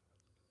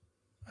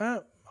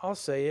 I'll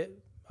say it,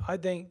 I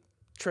think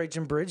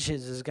Trajan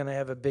Bridges is going to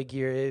have a big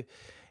year.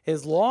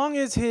 As long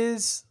as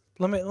his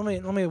let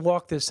me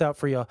walk this out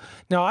for y'all.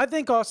 Now, I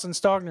think Austin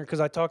Stogner,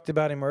 because I talked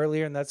about him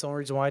earlier, and that's the only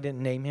reason why I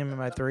didn't name him in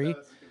my three.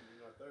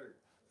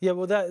 Yeah,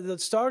 well, the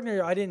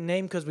Stogner I didn't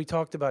name because we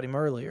talked about him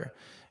earlier,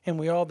 and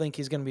we all think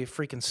he's going to be a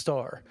freaking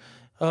star.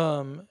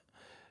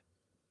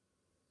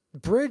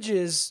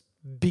 Bridges,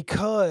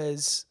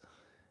 because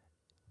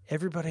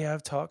everybody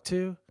I've talked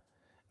to,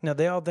 now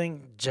they all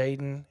think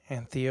Jaden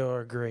and Theo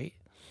are great,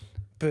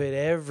 but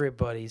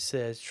everybody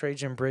says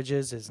Trajan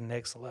Bridges is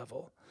next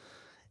level.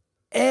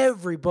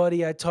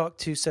 Everybody I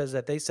talked to says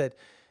that. They said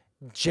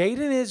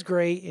Jaden is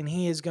great and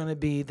he is going to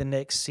be the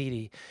next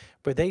CD,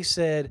 but they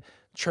said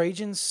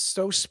Trajan's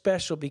so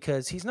special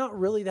because he's not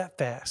really that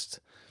fast,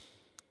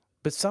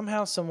 but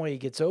somehow, some way he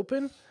gets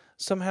open.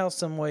 Somehow,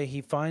 some way he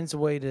finds a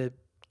way to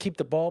keep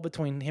the ball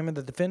between him and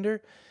the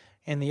defender.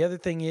 And the other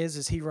thing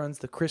is he runs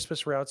the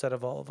crispest routes out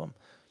of all of them.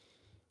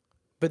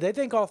 But they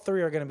think all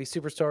three are going to be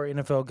superstar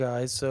NFL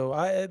guys. So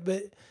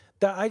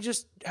I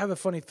just have a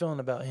funny feeling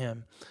about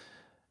him.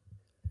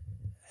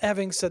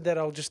 Having said that,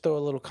 I'll just throw a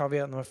little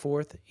caveat in my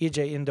fourth.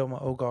 EJ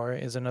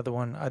Ndoma-Ogar is another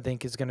one I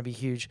think is going to be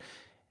huge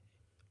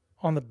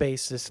on the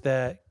basis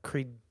that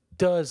Creed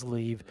does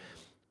leave.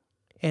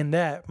 And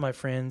that, my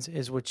friends,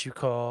 is what you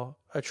call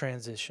a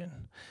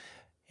transition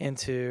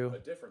into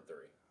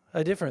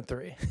a different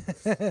three.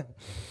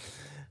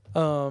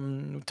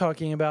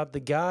 Talking about the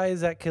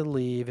guys that could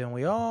leave, and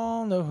we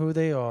all know who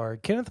they are.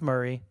 Kenneth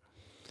Murray,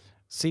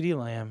 CeeDee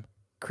Lamb,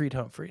 Creed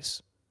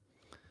Humphreys.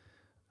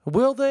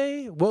 Will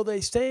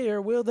they stay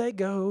or will they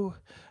go?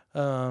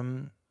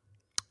 I'm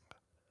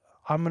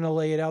going to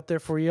lay it out there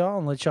for y'all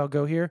and let y'all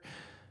go here.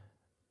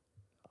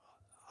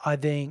 I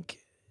think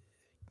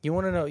you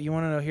want to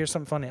know, here's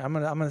something funny. I'm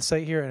going to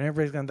say it here and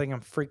everybody's going to think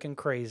I'm freaking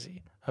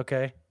crazy.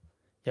 Okay?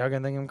 Y'all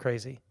going to think I'm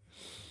crazy.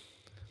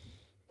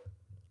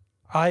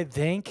 I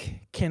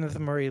think Kenneth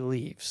Murray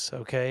leaves,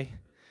 okay?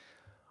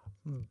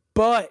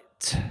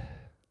 But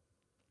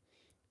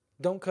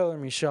don't color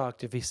me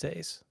shocked if he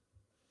stays.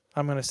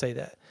 I'm going to say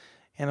that.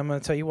 And I'm going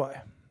to tell you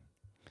why.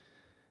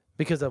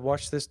 Because I've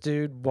watched this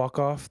dude walk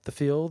off the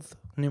field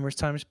numerous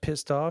times,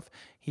 pissed off.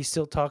 He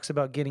still talks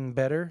about getting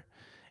better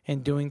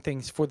and doing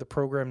things for the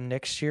program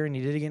next year. And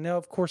he did it again. Now,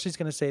 of course, he's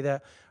going to say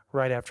that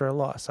right after a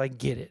loss. I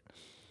get it.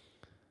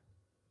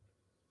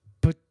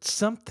 But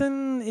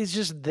something is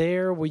just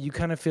there where you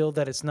kind of feel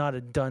that it's not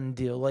a done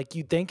deal. Like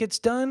you think it's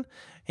done,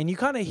 and you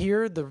kind of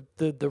hear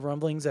the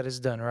rumblings that it's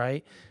done,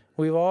 right?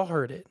 We've all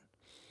heard it.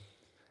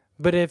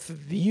 But if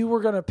you were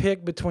going to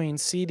pick between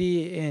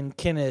CD and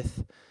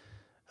Kenneth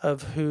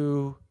of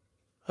who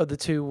of the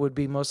two would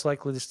be most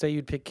likely to stay,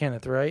 you'd pick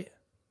Kenneth, right?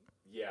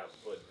 Yeah,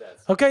 but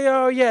that's okay.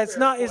 Oh, yeah. It's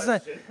not.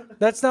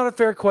 That's not a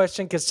fair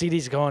question because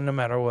CD's gone no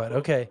matter what.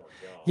 Okay.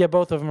 Yeah,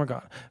 both of them are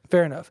gone.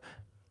 Fair enough.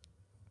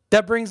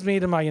 That brings me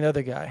to my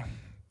other guy.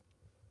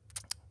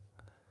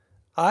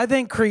 I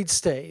think Creed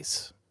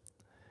stays,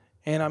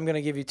 and I'm going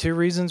to give you two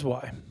reasons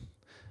why.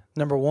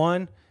 Number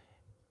one,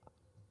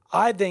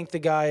 I think the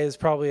guy is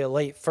probably a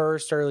late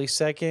first, early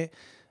second,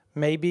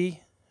 maybe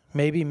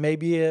a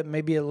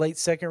late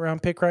second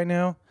round pick right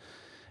now,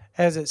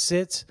 as it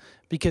sits,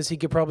 because he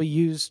could probably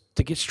use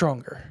to get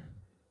stronger.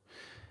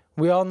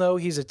 We all know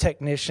he's a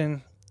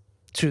technician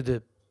to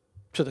the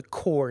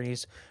core.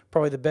 He's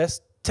probably the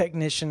best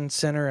technician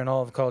center in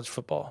all of college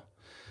football.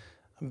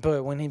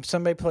 But when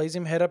somebody plays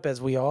him head up,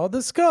 as we all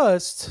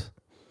discussed,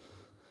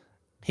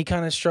 he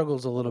kind of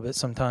struggles a little bit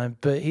sometimes.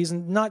 But he's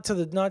not to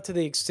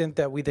the extent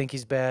that we think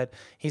he's bad.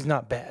 He's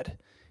not bad.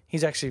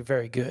 He's actually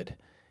very good.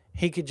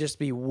 He could just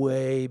be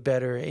way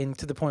better, and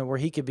to the point where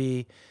he could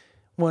be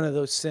one of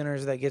those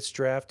centers that gets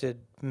drafted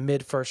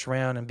mid-first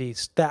round and be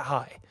that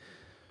high.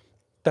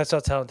 That's how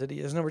talented he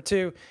is. Number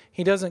two,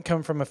 he doesn't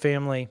come from a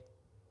family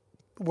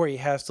where he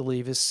has to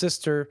leave. His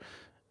sister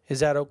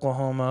is at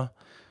Oklahoma.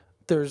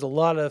 There's a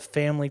lot of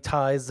family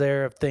ties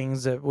there of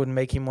things that would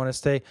make him want to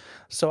stay.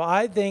 So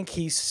I think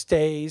he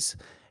stays,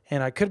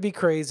 and I could be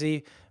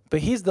crazy, but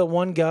he's the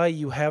one guy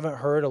you haven't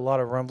heard a lot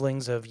of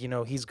rumblings of,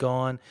 he's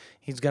gone,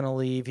 he's going to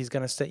leave, he's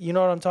going to stay. You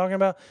know what I'm talking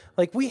about?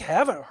 Like, we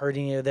haven't heard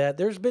any of that.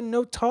 There's been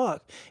no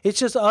talk. It's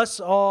just us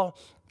all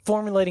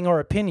formulating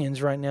our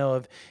opinions right now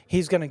of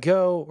he's going to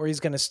go or he's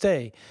going to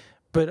stay.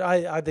 But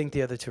I think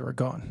the other two are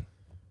gone.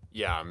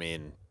 Yeah, I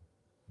mean,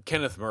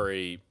 Kenneth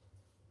Murray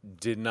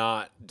did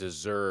not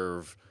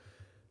deserve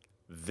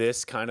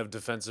this kind of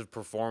defensive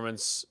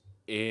performance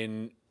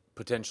in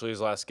potentially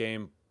his last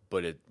game,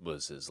 but it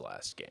was his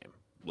last game.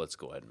 Let's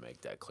go ahead and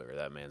make that clear.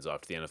 That man's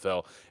off to the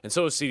NFL. And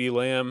so is CeeDee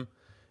Lamb.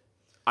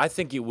 I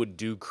think it would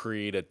do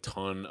Creed a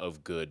ton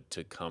of good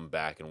to come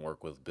back and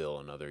work with Bill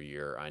another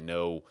year. I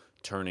know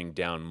turning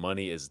down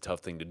money is a tough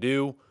thing to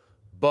do,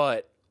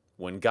 but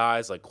when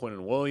guys like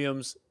Quinnen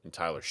Williams and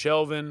Tyler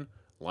Shelvin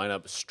line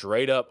up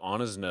straight up on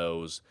his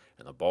nose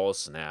and the ball is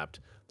snapped,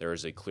 there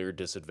is a clear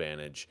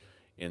disadvantage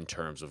in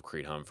terms of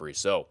Creed Humphrey.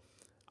 So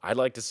I'd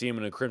like to see him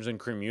in a Crimson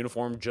Cream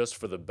uniform just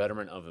for the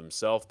betterment of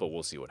himself, but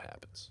we'll see what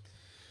happens.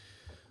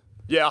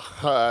 Yeah,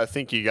 I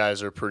think you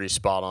guys are pretty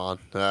spot on.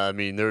 I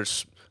mean,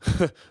 there's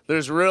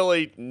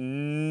really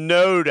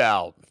no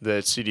doubt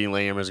that CeeDee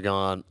Lamb is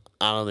gone.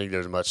 I don't think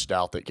there's much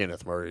doubt that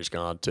Kenneth Murray's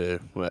gone too.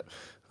 But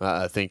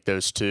I think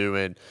those two,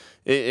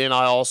 and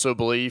I also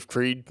believe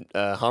Creed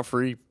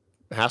Humphrey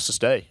has to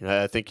stay.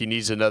 I think he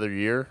needs another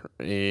year,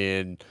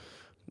 and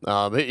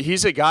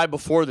he's a guy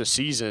before the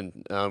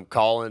season.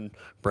 Colin,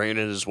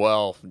 Brandon as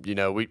well.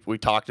 We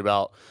talked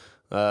about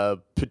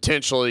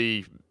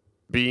potentially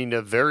being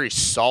a very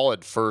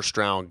solid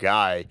first-round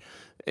guy,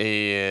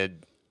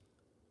 and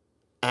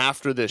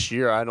after this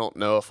year, I don't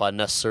know if I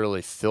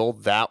necessarily feel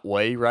that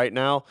way right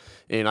now.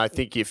 And I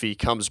think if he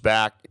comes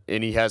back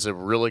and he has a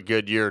really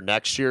good year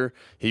next year,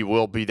 he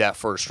will be that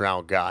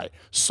first-round guy,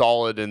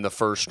 solid in the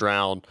first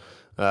round.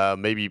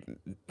 Maybe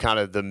kind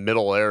of the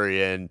middle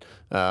area, and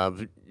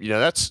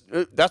that's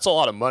a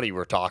lot of money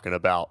we're talking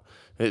about.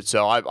 And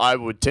so I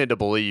would tend to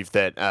believe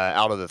that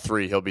out of the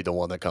three, he'll be the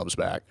one that comes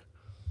back.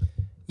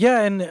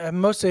 Yeah, and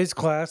most of his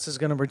class is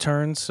going to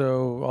return,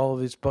 so all of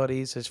his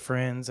buddies, his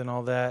friends, and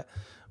all that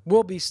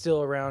will be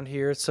still around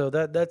here. So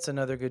that's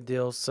another good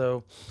deal.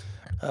 So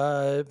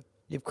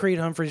if Creed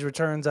Humphreys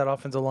returns, that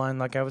offensive line,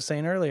 like I was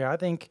saying earlier, I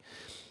think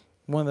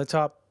one of the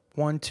top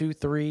 1, 2,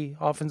 3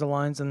 offensive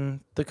lines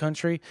in the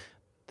country,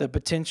 the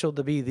potential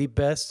to be the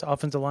best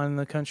offensive line in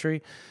the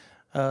country.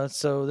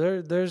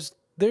 So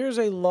there's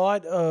a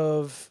lot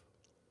of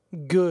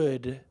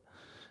good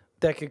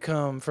that could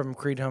come from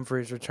Creed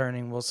Humphreys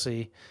returning. We'll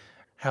see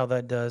how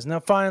that does. Now,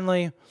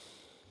 finally,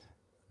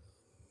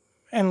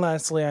 and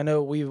lastly, I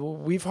know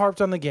we've harped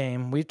on the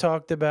game. We've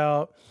talked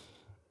about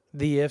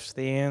the ifs,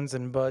 the ands,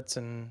 and buts,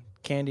 and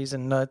candies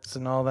and nuts,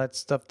 and all that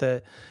stuff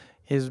that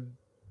is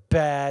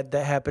bad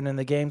that happened in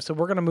the game. So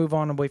we're going to move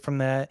on away from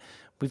that.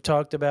 We've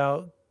talked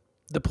about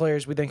the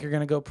players we think are going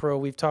to go pro.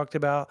 We've talked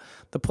about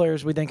the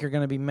players we think are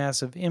going to be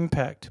massive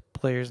impact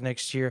players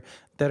next year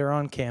that are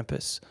on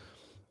campus.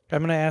 I'm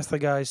going to ask the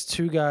guys,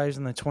 2 guys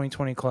in the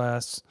 2020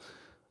 class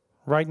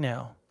right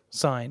now,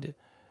 signed,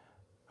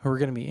 who are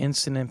going to be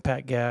instant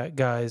impact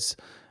guys,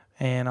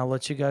 and I'll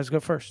let you guys go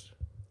first.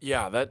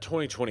 Yeah, that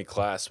 2020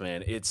 class,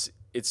 man, it's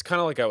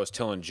kind of like I was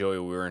telling Joey,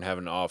 we were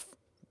having an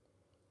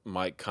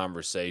off-mic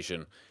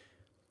conversation.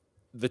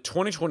 The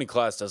 2020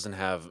 class doesn't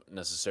have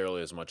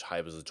necessarily as much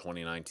hype as the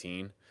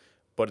 2019,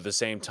 but at the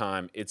same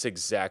time, it's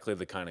exactly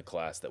the kind of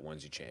class that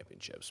wins you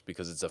championships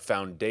because it's a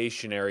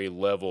foundationary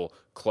level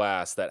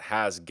class that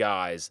has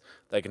guys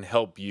that can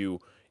help you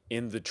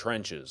in the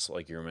trenches,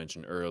 like you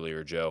mentioned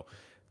earlier, Joe.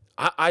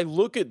 I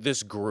look at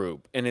this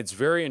group, and it's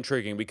very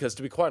intriguing because,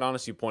 to be quite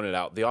honest, you pointed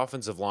out the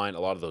offensive line, a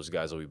lot of those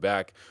guys will be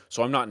back,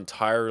 so I'm not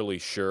entirely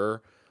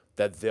sure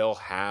that they'll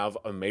have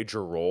a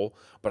major role.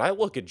 But I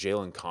look at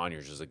Jalen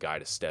Conyers as a guy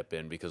to step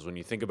in because when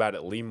you think about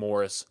it, Lee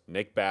Morris,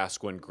 Nick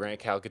Basquin, Grant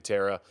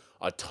Calcaterra,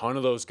 a ton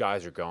of those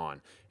guys are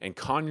gone. And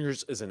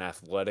Conyers is an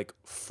athletic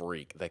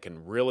freak that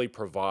can really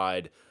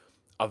provide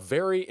a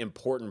very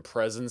important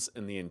presence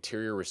in the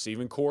interior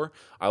receiving core.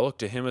 I look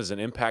to him as an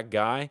impact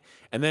guy.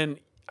 And then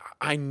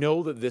I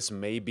know that this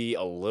may be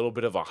a little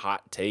bit of a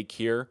hot take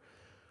here,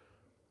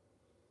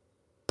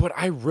 but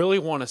I really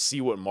want to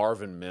see what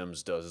Marvin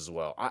Mims does as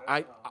well.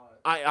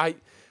 I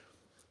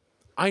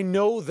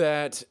know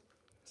that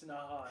it's not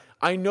hot.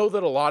 I know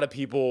that a lot of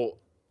people.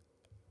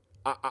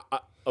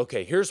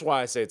 Okay, here's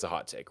why I say it's a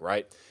hot take,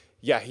 right?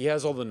 Yeah, he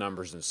has all the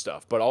numbers and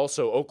stuff, but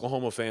also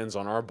Oklahoma fans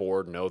on our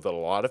board know that a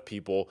lot of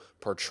people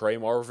portray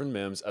Marvin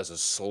Mims as a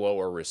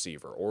slower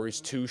receiver, or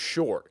he's too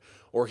short,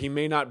 or he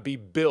may not be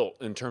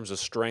built in terms of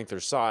strength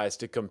or size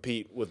to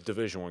compete with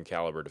Division I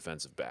caliber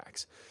defensive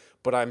backs.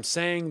 But I'm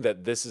saying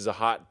that this is a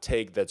hot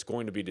take that's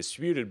going to be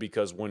disputed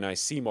because when I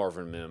see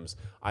Marvin Mims,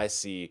 I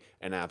see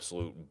an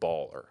absolute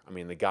baller. I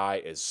mean, the guy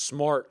is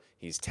smart,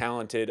 he's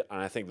talented,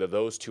 and I think that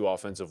those two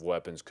offensive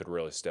weapons could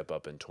really step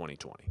up in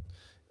 2020.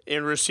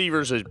 And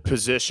receivers a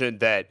position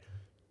that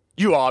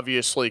you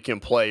obviously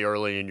can play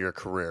early in your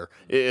career.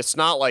 It's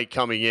not like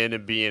coming in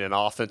and being an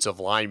offensive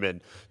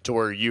lineman to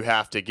where you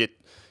have to get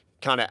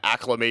kind of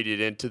acclimated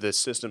into this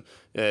system.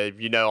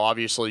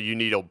 Obviously you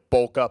need to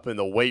bulk up in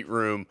the weight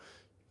room,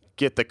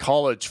 get the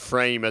college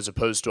frame as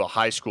opposed to a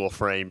high school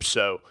frame.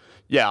 So,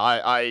 yeah,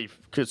 I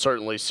could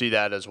certainly see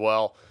that as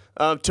well.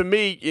 To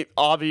me,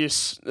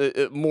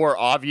 more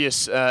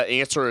obvious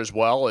answer as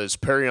well is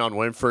Perrion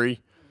Winfrey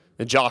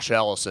and Josh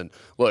Ellison.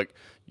 Look,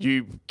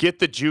 you get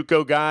the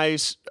JUCO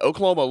guys.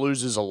 Oklahoma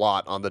loses a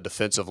lot on the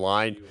defensive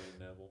line.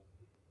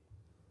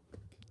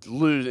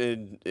 Lose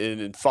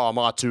in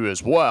Fa'amatu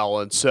as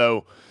well. And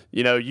so,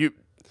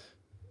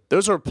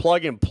 those are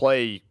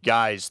plug-and-play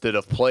guys that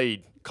have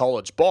played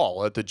college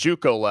ball at the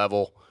JUCO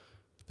level.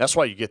 That's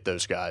why you get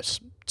those guys.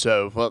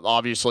 So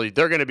obviously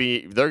they're going to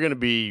be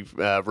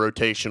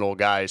rotational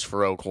guys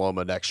for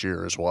Oklahoma next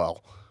year as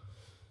well.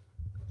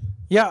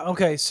 Yeah,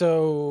 okay,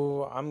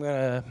 so I'm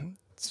going to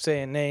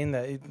say a name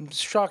that it's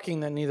shocking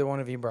that neither one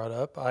of you brought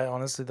up. I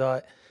honestly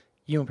thought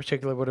you in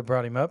particular would have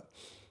brought him up.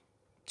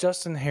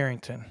 Justin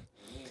Harrington.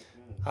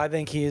 I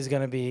think he is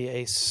going to be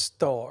a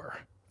star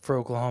for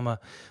Oklahoma.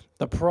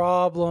 The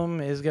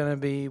problem is going to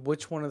be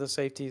which one of the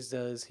safeties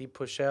does he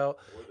push out?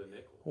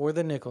 Or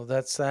the nickel.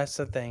 That's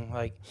the thing.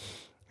 Like,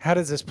 how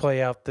does this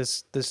play out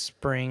this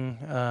spring?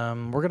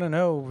 We're going to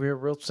know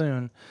real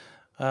soon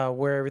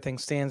where everything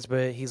stands,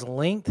 but he's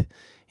length.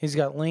 He's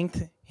got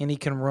length, and he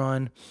can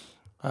run.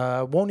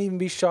 Won't even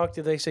be shocked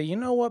if they say, you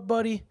know what,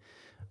 buddy?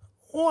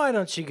 Why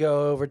don't you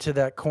go over to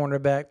that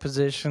cornerback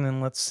position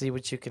and let's see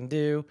what you can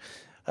do?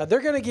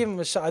 They're going to give him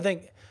a shot. I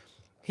think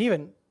he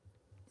even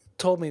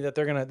told me that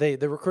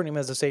they're recruiting him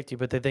as a safety,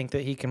 but they think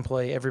that he can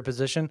play every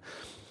position,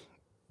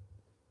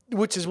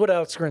 which is what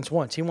Alex Grinch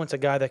wants. He wants a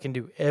guy that can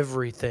do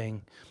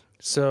everything.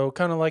 So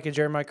kind of like a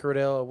Jeremiah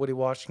Cordell, a Woody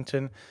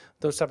Washington,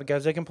 those type of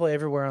guys, they can play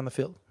everywhere on the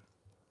field.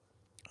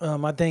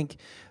 I think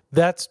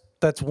that's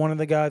one of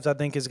the guys I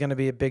think is going to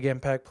be a big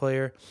impact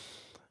player.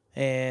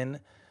 And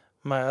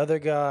my other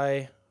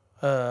guy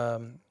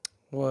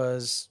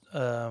was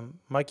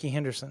Mikey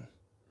Henderson,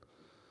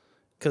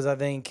 because I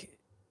think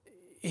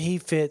he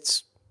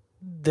fits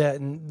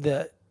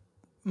that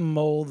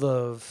mold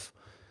of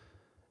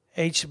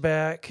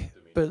H-back,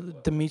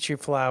 but Dimitri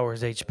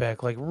Flowers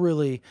H-back, like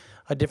really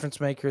a difference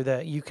maker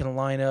that you can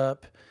line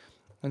up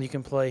and you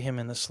can play him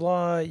in the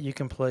slot. You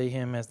can play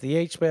him as the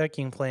H-back.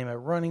 You can play him at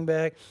running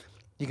back.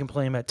 You can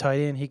play him at tight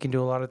end. He can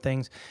do a lot of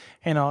things.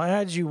 And I'll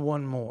add you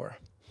one more.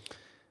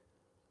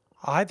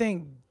 I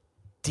think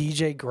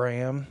DJ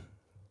Graham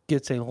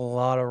gets a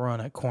lot of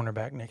run at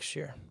cornerback next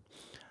year.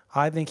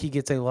 I think he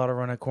gets a lot of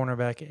run at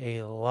cornerback,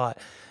 a lot,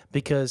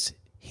 because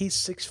he's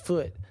 6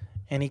 foot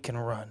and he can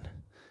run.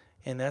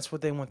 And that's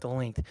what they want, the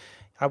length.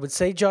 I would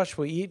say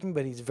Joshua Eaton,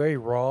 but he's very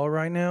raw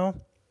right now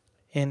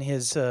in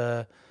his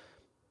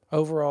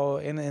overall,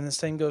 and the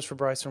same goes for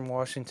Bryson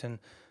Washington.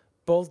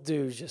 Both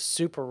dudes just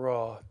super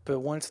raw, but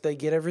once they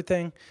get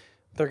everything,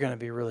 they're going to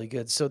be really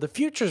good. So the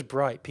future's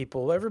bright,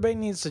 people. Everybody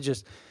needs to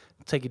just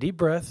take a deep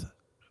breath,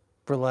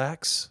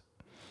 relax.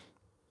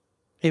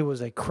 It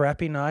was a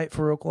crappy night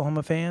for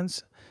Oklahoma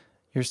fans.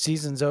 Your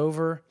season's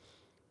over.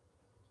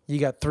 You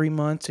got 3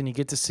 months, and you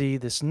get to see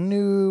this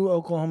new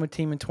Oklahoma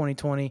team in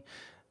 2020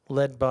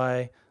 led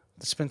by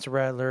Spencer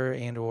Rattler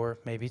and or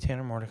maybe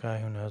Tanner Mordecai.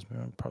 Who knows?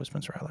 Probably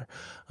Spencer Rattler.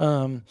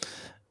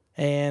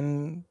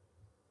 And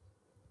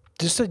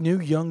just a new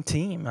young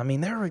team. I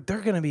mean, they're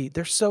going to be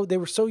they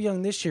were so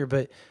young this year,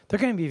 but they're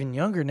going to be even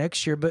younger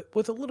next year, but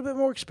with a little bit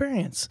more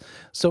experience.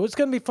 So it's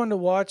going to be fun to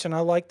watch, and I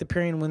like the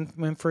Perrion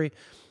Winfrey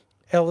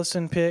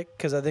Ellison pick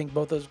because I think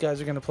both those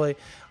guys are going to play.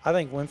 I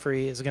think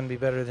Winfrey is going to be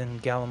better than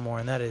Gallimore,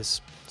 and that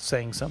is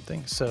saying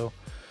something. So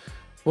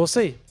we'll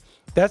see.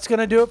 That's going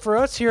to do it for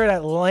us here at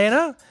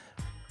Atlanta.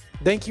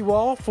 Thank you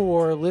all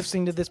for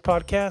listening to this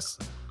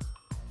podcast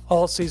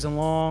all season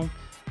long.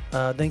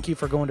 Thank you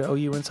for going to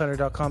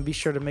OUinsider.com. Be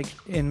sure to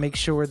make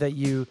sure that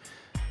you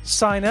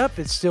sign up.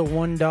 It's still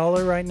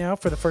 $1 right now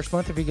for the first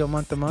month if you go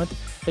month to month.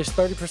 There's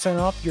 30%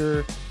 off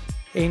your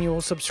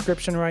annual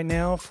subscription right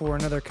now for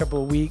another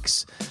couple of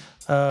weeks.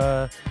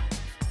 For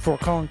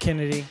Colin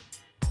Kennedy,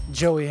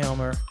 Joey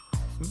Helmer,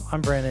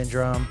 I'm Brandon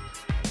Drum.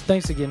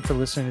 Thanks again for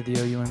listening to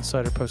the OU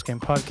Insider Postgame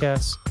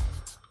Podcast.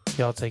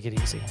 Y'all take it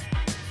easy.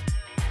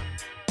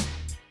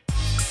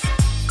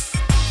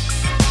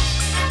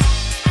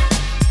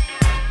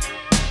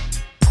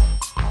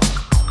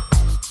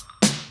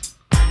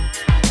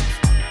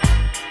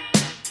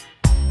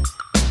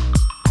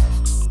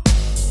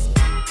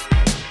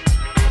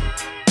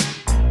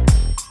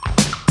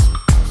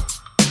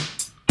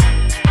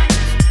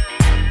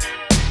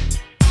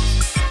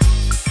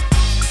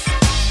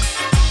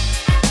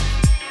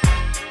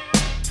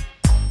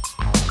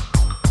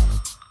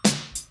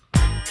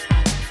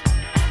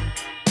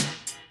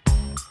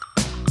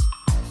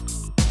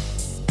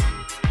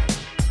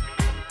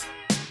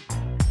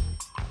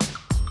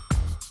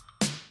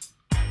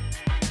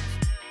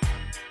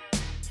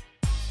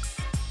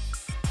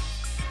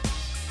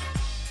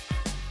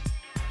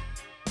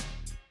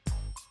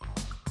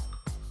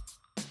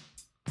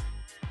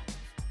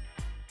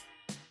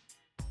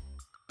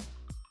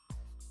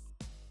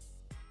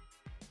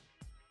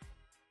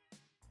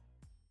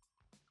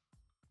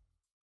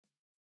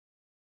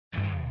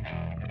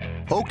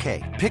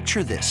 Okay,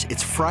 picture this.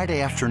 It's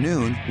Friday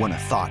afternoon when a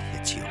thought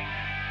hits you.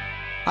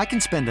 I can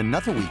spend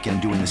another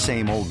weekend doing the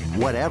same old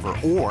whatever,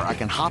 or I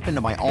can hop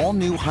into my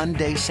all-new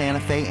Hyundai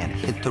Santa Fe and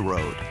hit the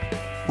road.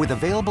 With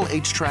available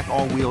H-Track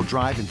all-wheel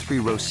drive and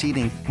 3-row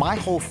seating, my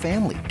whole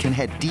family can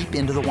head deep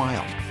into the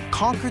wild.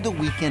 Conquer the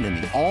weekend in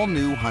the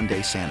all-new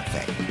Hyundai Santa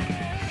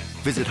Fe.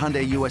 Visit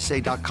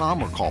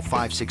HyundaiUSA.com or call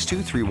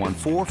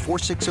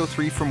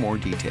 562-314-4603 for more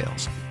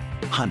details.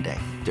 Hyundai,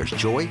 there's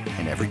joy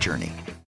in every journey.